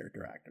great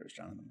character actors,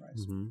 Jonathan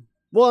Pryce. Mm-hmm.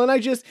 Well, and I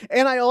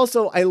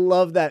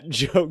love that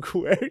joke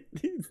where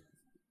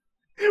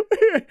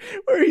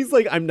he's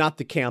like, I'm not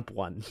the camp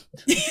one.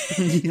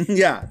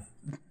 Yeah.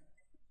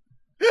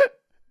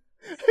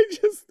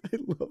 I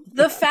love that.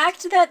 The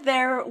fact that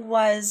there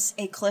was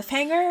a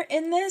cliffhanger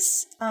in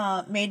this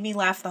made me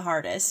laugh the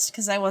hardest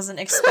because I wasn't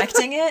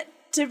expecting it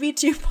to be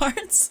 2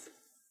 parts.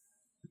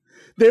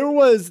 There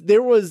was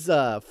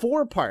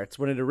 4 parts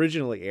when it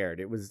originally aired.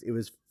 It was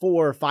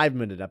 4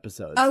 5-minute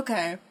episodes.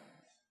 Okay.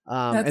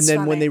 And then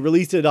funny. When they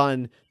released it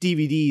on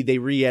DVD, they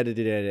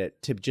re-edited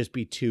it to just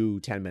be 2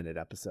 10-minute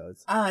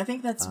episodes. Oh, I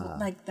think that's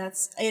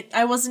it.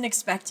 I wasn't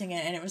expecting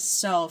it, and it was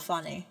so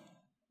funny.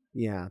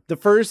 Yeah. The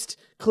first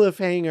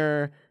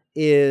cliffhanger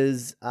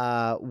is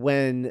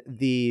when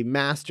the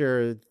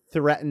master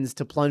threatens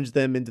to plunge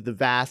them into the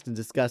vast and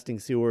disgusting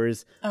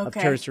sewers of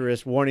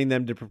Tercerus, warning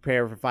them to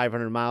prepare for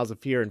 500 miles of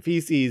fear and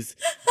feces,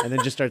 and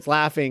then just starts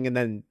laughing, and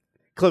then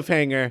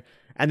cliffhanger.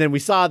 And then we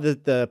saw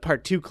the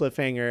part 2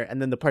 cliffhanger, and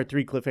then the part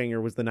 3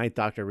 cliffhanger was the Ninth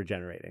Doctor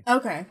regenerating.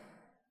 Okay.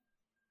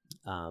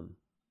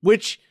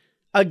 Which,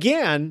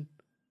 again,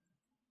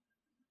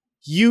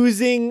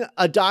 using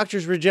a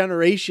Doctor's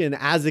regeneration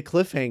as a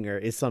cliffhanger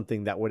is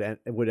something that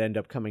would end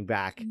up coming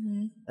back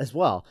as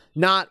well.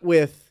 Not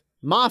with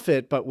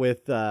Moffat, but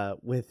with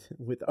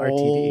RTD.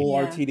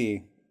 Oh,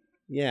 RTD.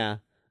 Yeah.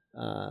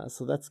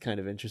 So that's kind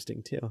of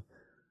interesting too.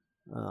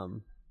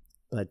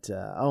 But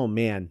oh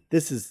man,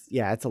 it's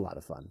a lot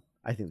of fun.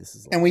 I think this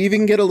is, and we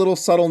even get a little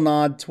subtle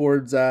nod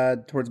towards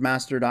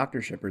Master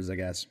Doctor shippers, I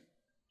guess.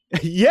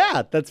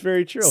 Yeah, that's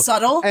very true.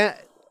 Subtle. Yeah,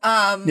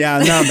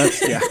 no,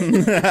 that's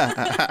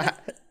yeah.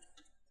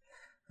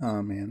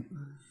 Oh man.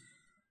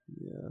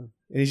 Yeah,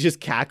 and he's just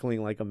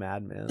cackling like a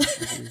madman.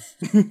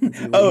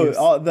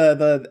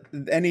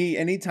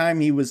 Any time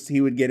he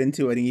would get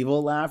into an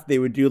evil laugh, they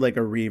would do like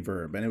a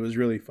reverb, and it was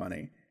really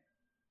funny.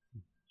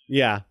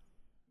 Yeah.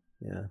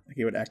 Yeah. Like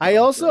he would act. I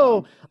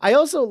also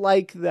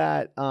like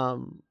that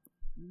Emma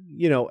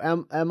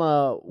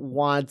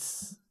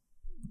wants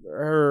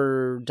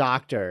her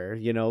doctor,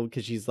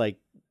 because she's like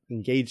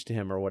engaged to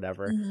him or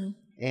whatever. Mm-hmm.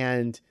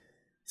 And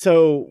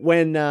so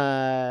when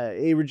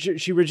he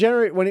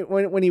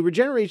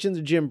regenerates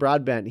into Jim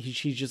Broadbent,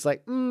 she's just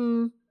like,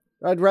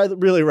 I'd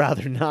really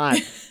rather not.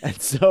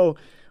 And so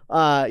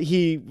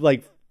he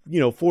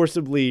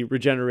forcibly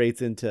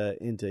regenerates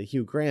into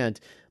Hugh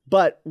Grant.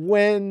 But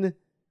when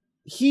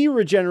he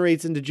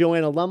regenerates into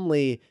Joanna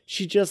Lumley,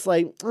 she just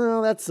like,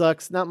 oh, that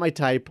sucks, not my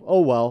type.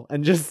 Oh well,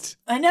 and just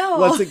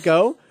lets it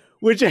go.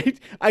 Which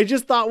I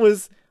just thought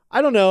was,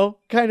 I don't know,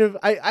 kind of,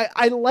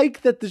 I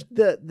like that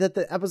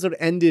the episode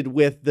ended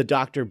with the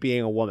Doctor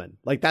being a woman.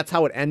 Like that's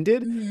how it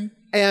ended. Mm-hmm.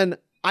 And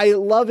I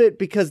love it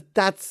because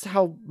that's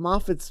how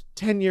Moffat's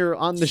tenure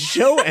on the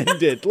show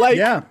ended. Like,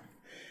 yeah,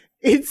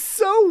 it's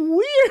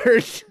so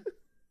weird.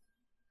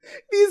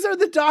 These are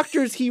the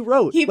doctors he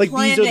wrote. These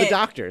are the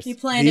doctors. He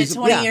planned it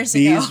 20 years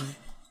ago.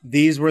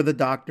 These were the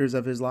doctors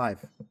of his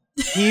life.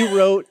 He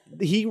wrote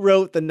the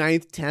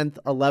 9th, 10th,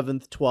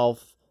 11th,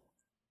 12th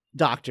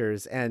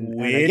doctors, and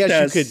I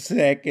guess you could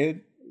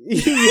second.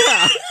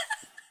 Yeah.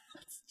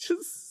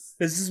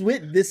 This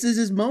is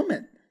his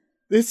moment.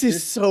 This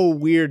is so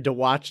weird to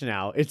watch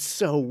now. It's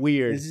so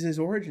weird. This is his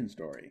origin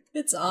story.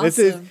 It's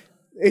awesome.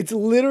 It's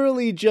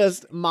literally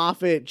just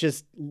Moffat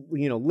just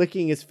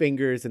licking his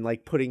fingers and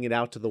like putting it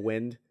out to the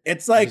wind.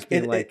 It's like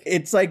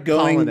it's like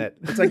going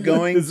it's like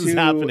going this is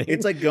happening.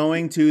 It's like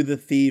going to the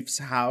thief's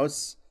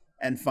house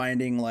and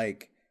finding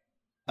like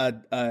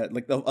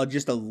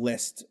just a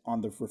list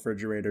on the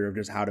refrigerator of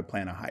just how to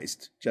plan a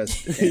heist.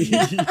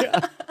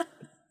 Yeah.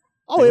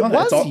 Oh, it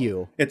was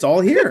you. It's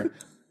all here.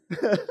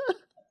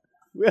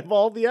 We have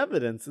all the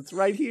evidence. It's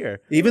right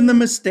here. Even the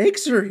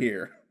mistakes are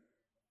here.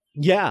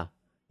 Yeah.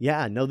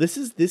 Yeah, no, this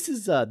is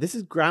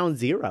ground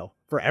zero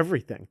for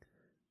everything.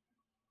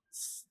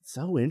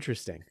 So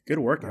interesting. Good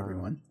work,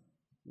 everyone.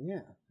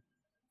 Yeah.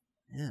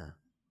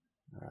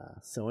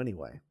 So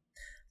anyway,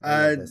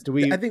 do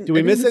we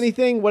miss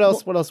anything? What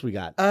else we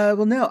got?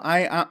 Well, no,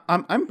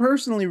 I'm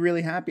personally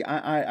really happy.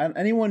 I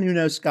anyone who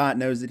knows Scott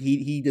knows that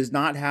he does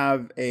not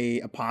have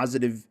a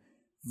positive.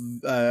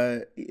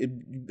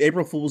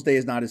 April Fool's Day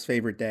is not his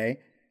favorite day.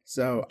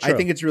 So true. I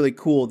think it's really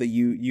cool that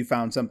you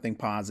found something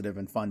positive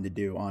and fun to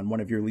do on one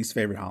of your least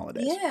favorite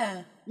holidays.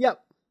 Yeah.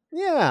 Yep.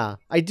 Yeah.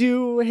 I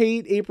do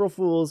hate April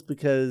Fools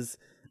because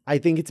I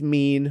think it's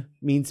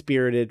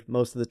mean-spirited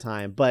most of the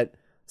time, but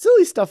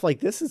silly stuff like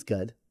this is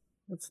good.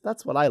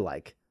 That's what I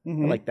like.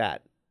 Mm-hmm. I like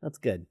that. That's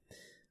good.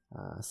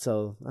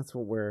 So that's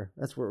what we're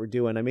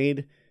doing. I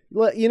made,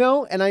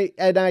 and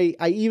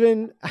I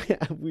even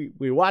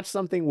we watched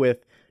something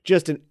with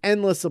just an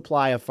endless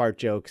supply of fart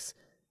jokes.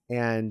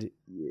 And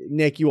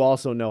Nick, you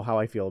also know how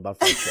I feel about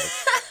fart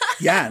jokes.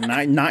 Yeah,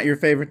 not your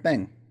favorite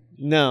thing.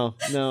 No,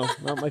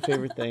 not my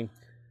favorite thing.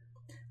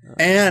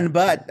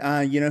 But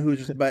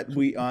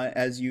we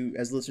as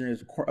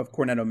listeners of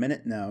Cornetto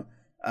Minute know,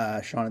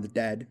 Shaun of the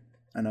Dead,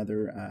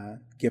 another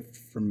gift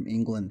from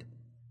England,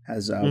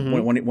 has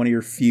one of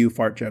your few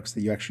fart jokes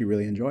that you actually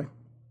really enjoy.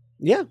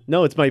 Yeah,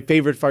 no, it's my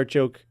favorite fart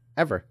joke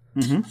ever.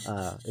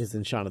 Is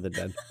in Shaun of the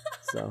Dead.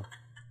 So.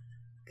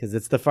 Because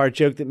it's the fart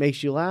joke that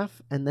makes you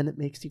laugh, and then it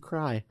makes you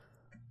cry.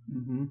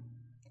 Mm-hmm.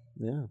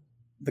 Yeah,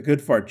 the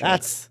good fart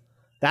joke.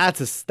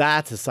 That's a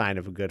sign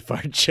of a good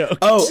fart joke.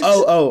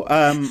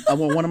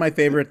 One of my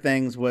favorite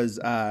things was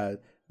the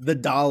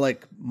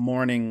Dalek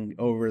mourning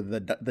over the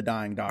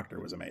dying Doctor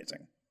was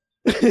amazing.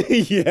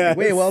 Yeah.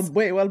 Wait,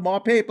 more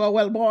people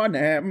will mourn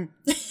him.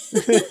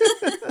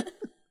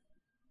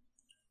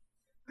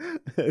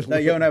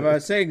 The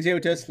universe sings you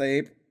to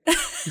sleep.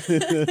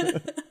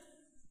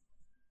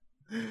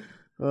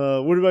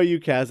 What about you,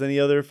 Kaz? Any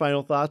other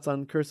final thoughts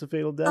on Curse of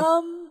Fatal Death?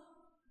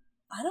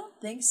 I don't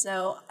think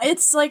so.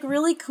 It's like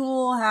really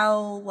cool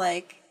how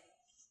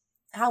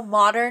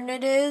modern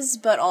it is,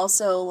 but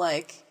also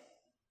like,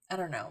 I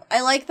don't know.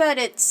 I like that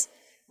it's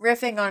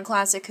riffing on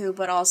classic Who,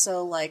 but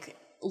also like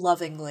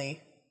lovingly.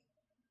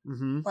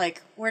 Mm-hmm.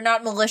 Like we're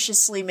not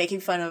maliciously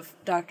making fun of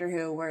Doctor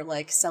Who. We're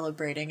like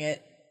celebrating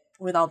it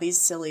with all these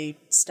silly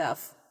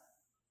stuff.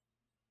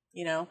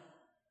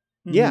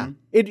 Yeah,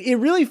 it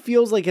really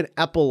feels like an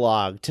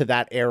epilogue to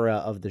that era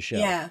of the show.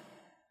 Yeah.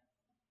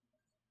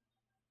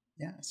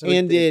 So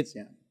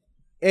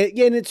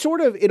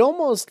it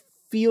almost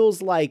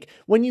feels like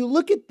when you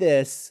look at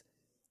this,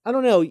 I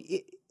don't know,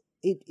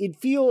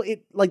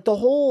 it like the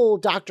whole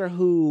Doctor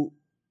Who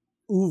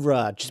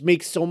oeuvre just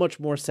makes so much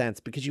more sense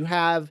because you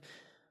have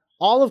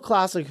all of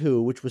Classic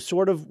Who, which was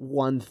sort of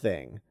one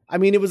thing. I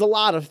mean, it was a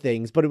lot of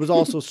things, but it was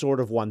also sort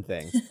of one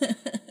thing.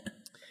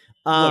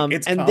 Look,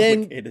 it's and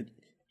complicated. Then,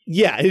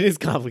 yeah, it is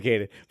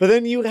complicated. But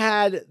then you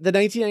had the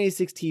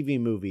 1996 TV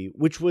movie,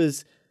 which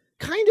was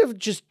kind of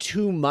just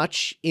too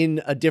much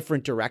in a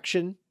different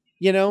direction,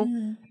 you know?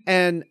 Mm.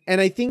 And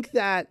I think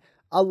that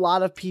a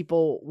lot of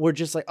people were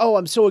just like, oh,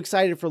 I'm so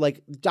excited for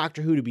like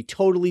Doctor Who to be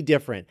totally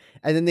different.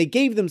 And then they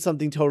gave them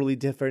something totally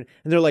different.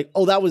 And they're like,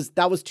 oh, that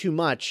was too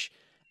much.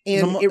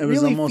 And it was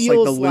really almost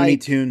feels like the Looney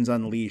Tunes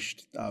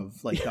Unleashed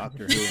of like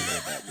Doctor Who a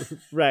little bit.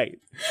 Right.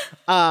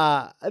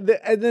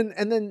 And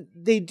then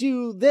they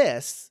do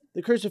this,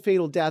 The Curse of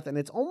Fatal Death, and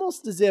it's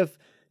almost as if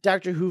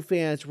Doctor Who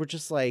fans were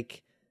just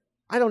like,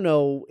 I don't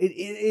know,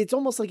 it's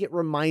almost like it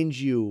reminds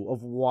you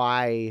of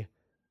why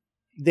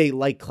they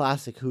like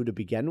Classic Who to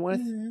begin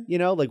with, you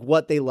know, like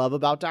what they love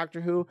about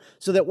Doctor Who,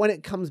 so that when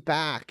it comes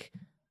back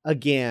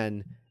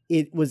again,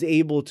 it was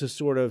able to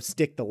sort of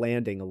stick the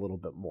landing a little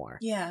bit more.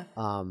 Yeah.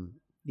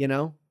 You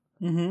know,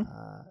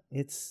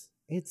 it's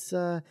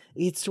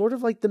sort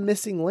of like the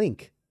missing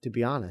link, to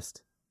be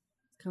honest.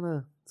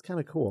 It's kind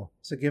of cool.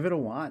 So give it a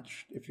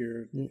watch if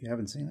you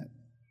haven't seen it.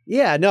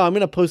 Yeah, no, I'm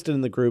gonna post it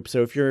in the group.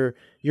 So if you're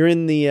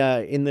in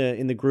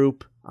the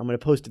group, I'm gonna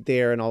post it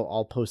there, and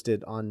I'll post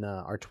it on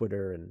our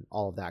Twitter and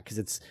all of that because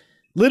it's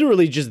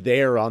literally just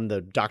there on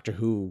the Doctor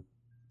Who,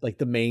 like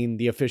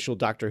the official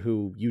Doctor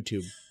Who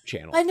YouTube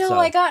channel. I know. So,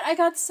 I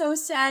got so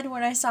sad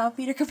when I saw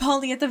Peter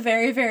Capaldi at the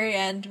very, very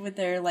end with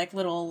their like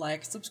little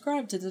like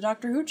subscribe to the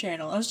Doctor Who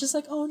channel. I was just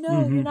like, oh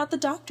no, you're not the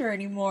Doctor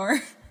anymore.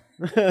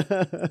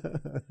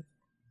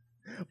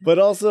 but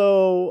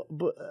also,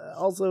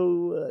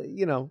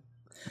 you know,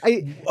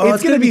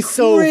 it's gonna be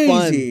so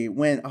crazy fun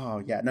when.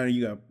 Oh yeah, no,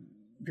 you go.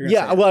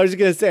 Yeah, well, I was just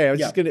gonna say,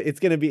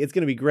 it's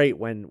gonna be great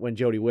when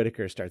Jodie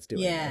Whittaker starts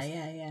doing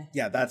this.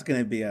 Yeah, that's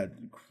gonna be a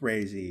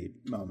crazy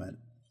moment.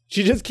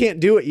 She just can't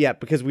do it yet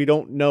because we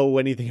don't know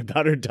anything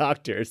about her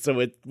doctor, so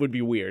it would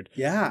be weird.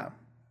 Yeah,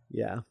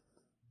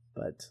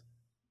 but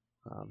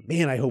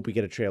man, I hope we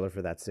get a trailer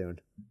for that soon.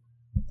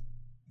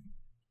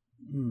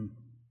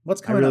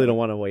 What's coming? I really up? don't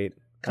want to wait.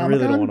 Comic-Con? I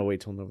really don't want to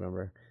wait till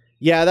November.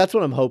 Yeah, that's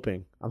what I'm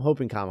hoping. I'm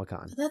hoping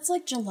Comic-Con. That's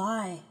like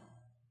July.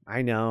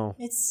 I know.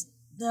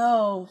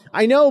 No.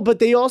 I know, but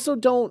they also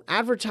don't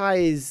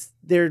advertise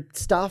their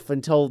stuff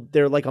until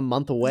they're like a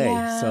month away.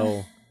 Yeah.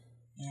 So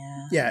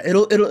yeah,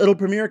 it'll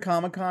premiere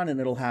Comic-Con and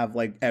it'll have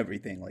like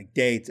everything, like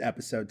dates,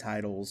 episode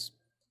titles.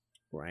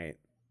 Right.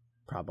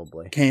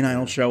 Probably. K9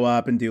 will show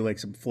up and do like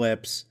some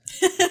flips,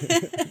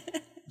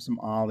 some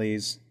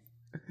ollies.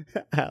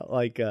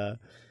 Like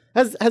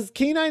has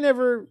K9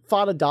 ever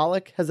fought a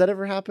Dalek? Has that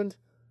ever happened?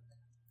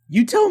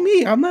 You tell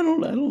me. I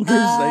don't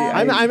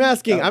I'm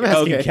asking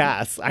okay.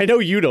 Cass. I know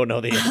you don't know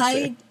the answer.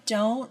 I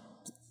don't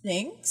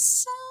think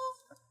so.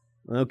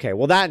 Okay,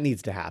 well that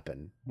needs to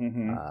happen.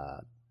 Mm-hmm.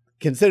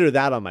 Consider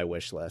that on my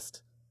wish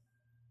list.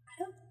 I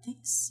don't think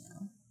so.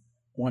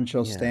 One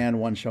shall stand,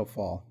 one shall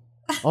fall.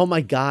 Oh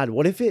my God!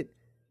 What if it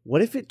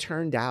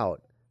turned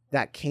out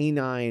that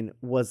K9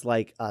 was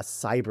like a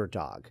cyber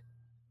dog,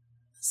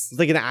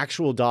 like an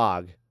actual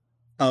dog?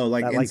 Oh,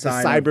 like that, like the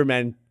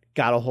Cybermen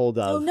got a hold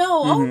of. Oh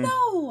no! Oh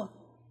no!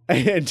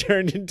 And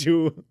turned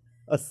into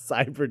a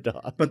cyber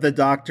dog. But the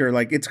doctor,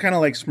 like, it's kind of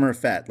like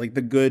Smurfette. Like,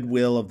 the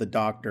goodwill of the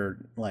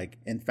doctor, like,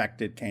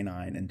 infected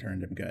K9 and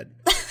turned him good.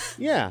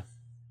 Yeah.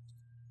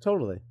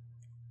 Totally.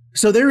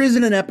 So there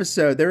isn't an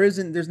episode. There's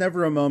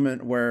never a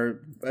moment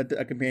where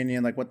a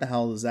companion, like, what the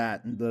hell is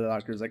that? And the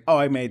doctor's like, oh,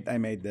 I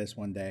made this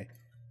one day.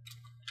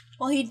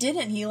 Well, he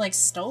didn't. He, like,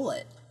 stole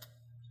it.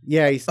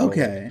 Yeah, he stole it.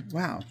 Okay.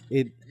 Wow.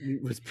 It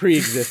was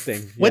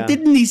pre-existing. What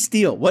didn't he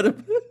steal? What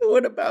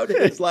about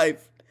it? His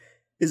life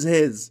is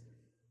his.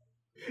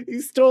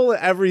 He stole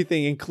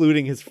everything,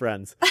 including his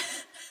friends.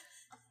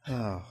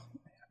 Oh.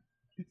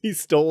 He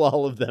stole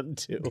all of them,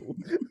 too.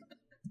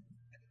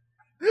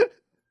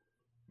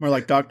 More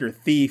like Dr.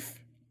 Thief.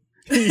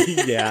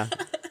 Yeah.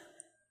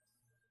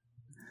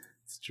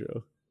 It's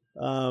true.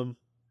 All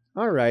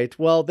right.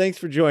 Well, thanks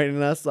for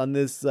joining us on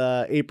this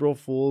April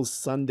Fool's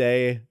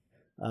Sunday,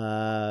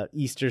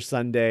 Easter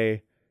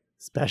Sunday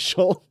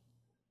special.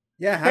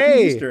 Yeah,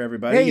 happy Easter,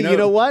 everybody. Hey, you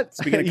know what?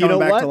 Speaking of coming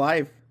back to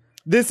life.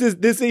 This is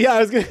yeah, I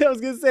was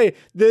gonna say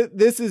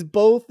this is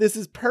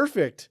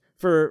perfect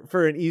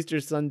for an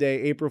Easter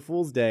Sunday, April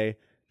Fool's Day,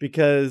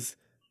 because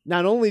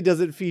not only does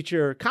it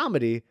feature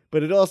comedy,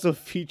 but it also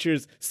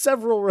features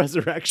several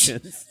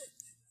resurrections.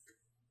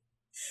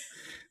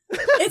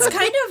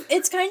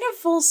 It's kind of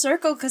full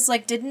circle because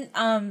like didn't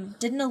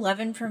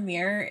 11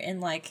 premiere in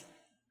like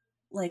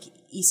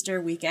Easter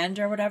weekend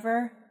or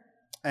whatever?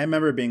 I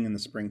remember being in the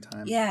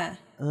springtime. Yeah.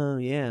 Oh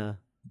yeah,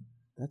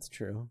 that's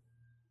true.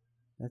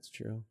 That's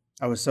true.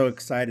 I was so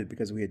excited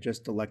because we had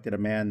just elected a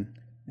man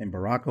named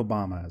Barack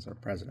Obama as our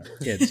president.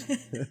 Kids.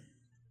 Man.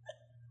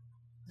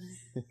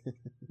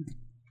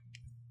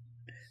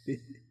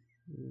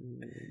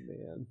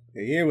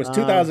 The year was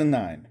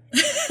 2009.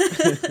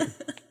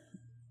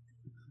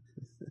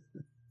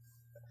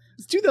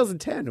 It's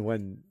 2010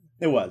 when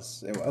It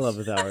was.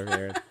 11th hour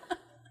Aaron.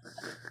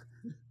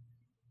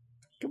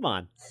 Come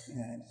on. Yeah,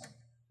 I know.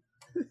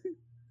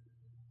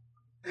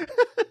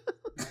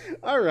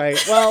 All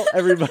right. Well,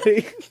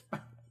 everybody.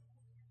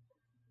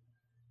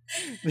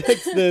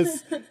 That's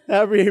this.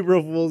 Happy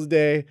April Fool's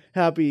Day.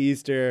 Happy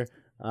Easter.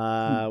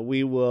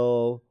 We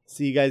will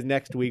see you guys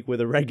next week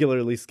with a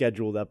regularly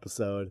scheduled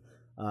episode.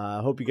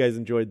 Hope you guys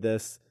enjoyed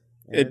this.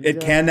 And, It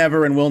can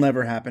never and will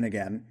never happen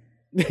again.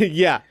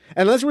 yeah.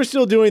 Unless we're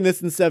still doing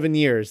this in 7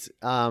 years.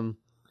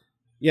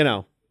 You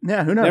know.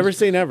 Yeah, who knows? Never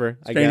say never.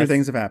 Stranger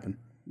things have happened.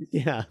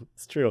 Yeah,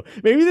 it's true.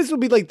 Maybe this will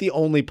be like the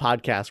only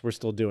podcast we're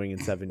still doing in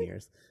 7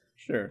 years.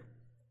 Sure.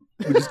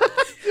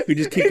 We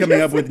just keep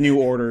coming up with new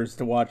orders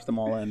to watch them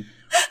all in.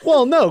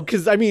 Well, no,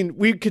 because I mean,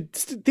 we could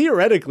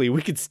theoretically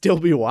we could still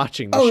be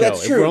watching the show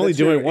That's true. if we're only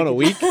doing one a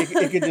week.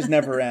 It could just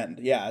never end.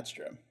 Yeah, that's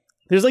true.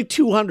 There's like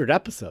 200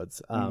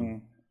 episodes. I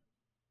Mhm.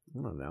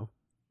 don't know.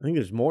 I think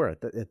there's more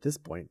at this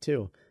point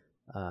too.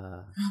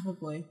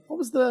 Probably. What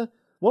was the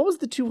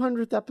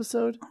 200th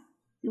episode?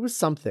 It was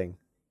something.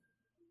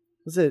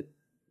 Was it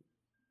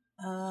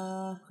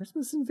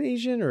Christmas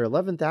Invasion or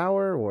 11th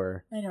Hour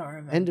or I don't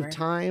remember. End of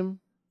Time?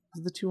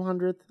 Was the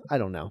 200th? I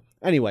don't know.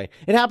 Anyway,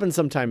 it happened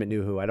sometime at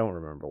New Who. I don't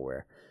remember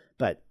where.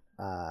 But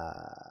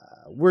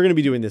we're going to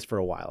be doing this for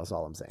a while is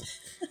all I'm saying.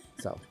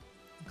 So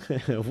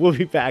we'll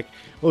be back.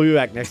 We'll be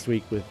back next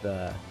week with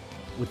the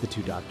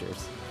two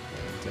doctors.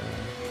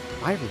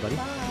 And, bye, everybody.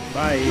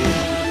 Bye.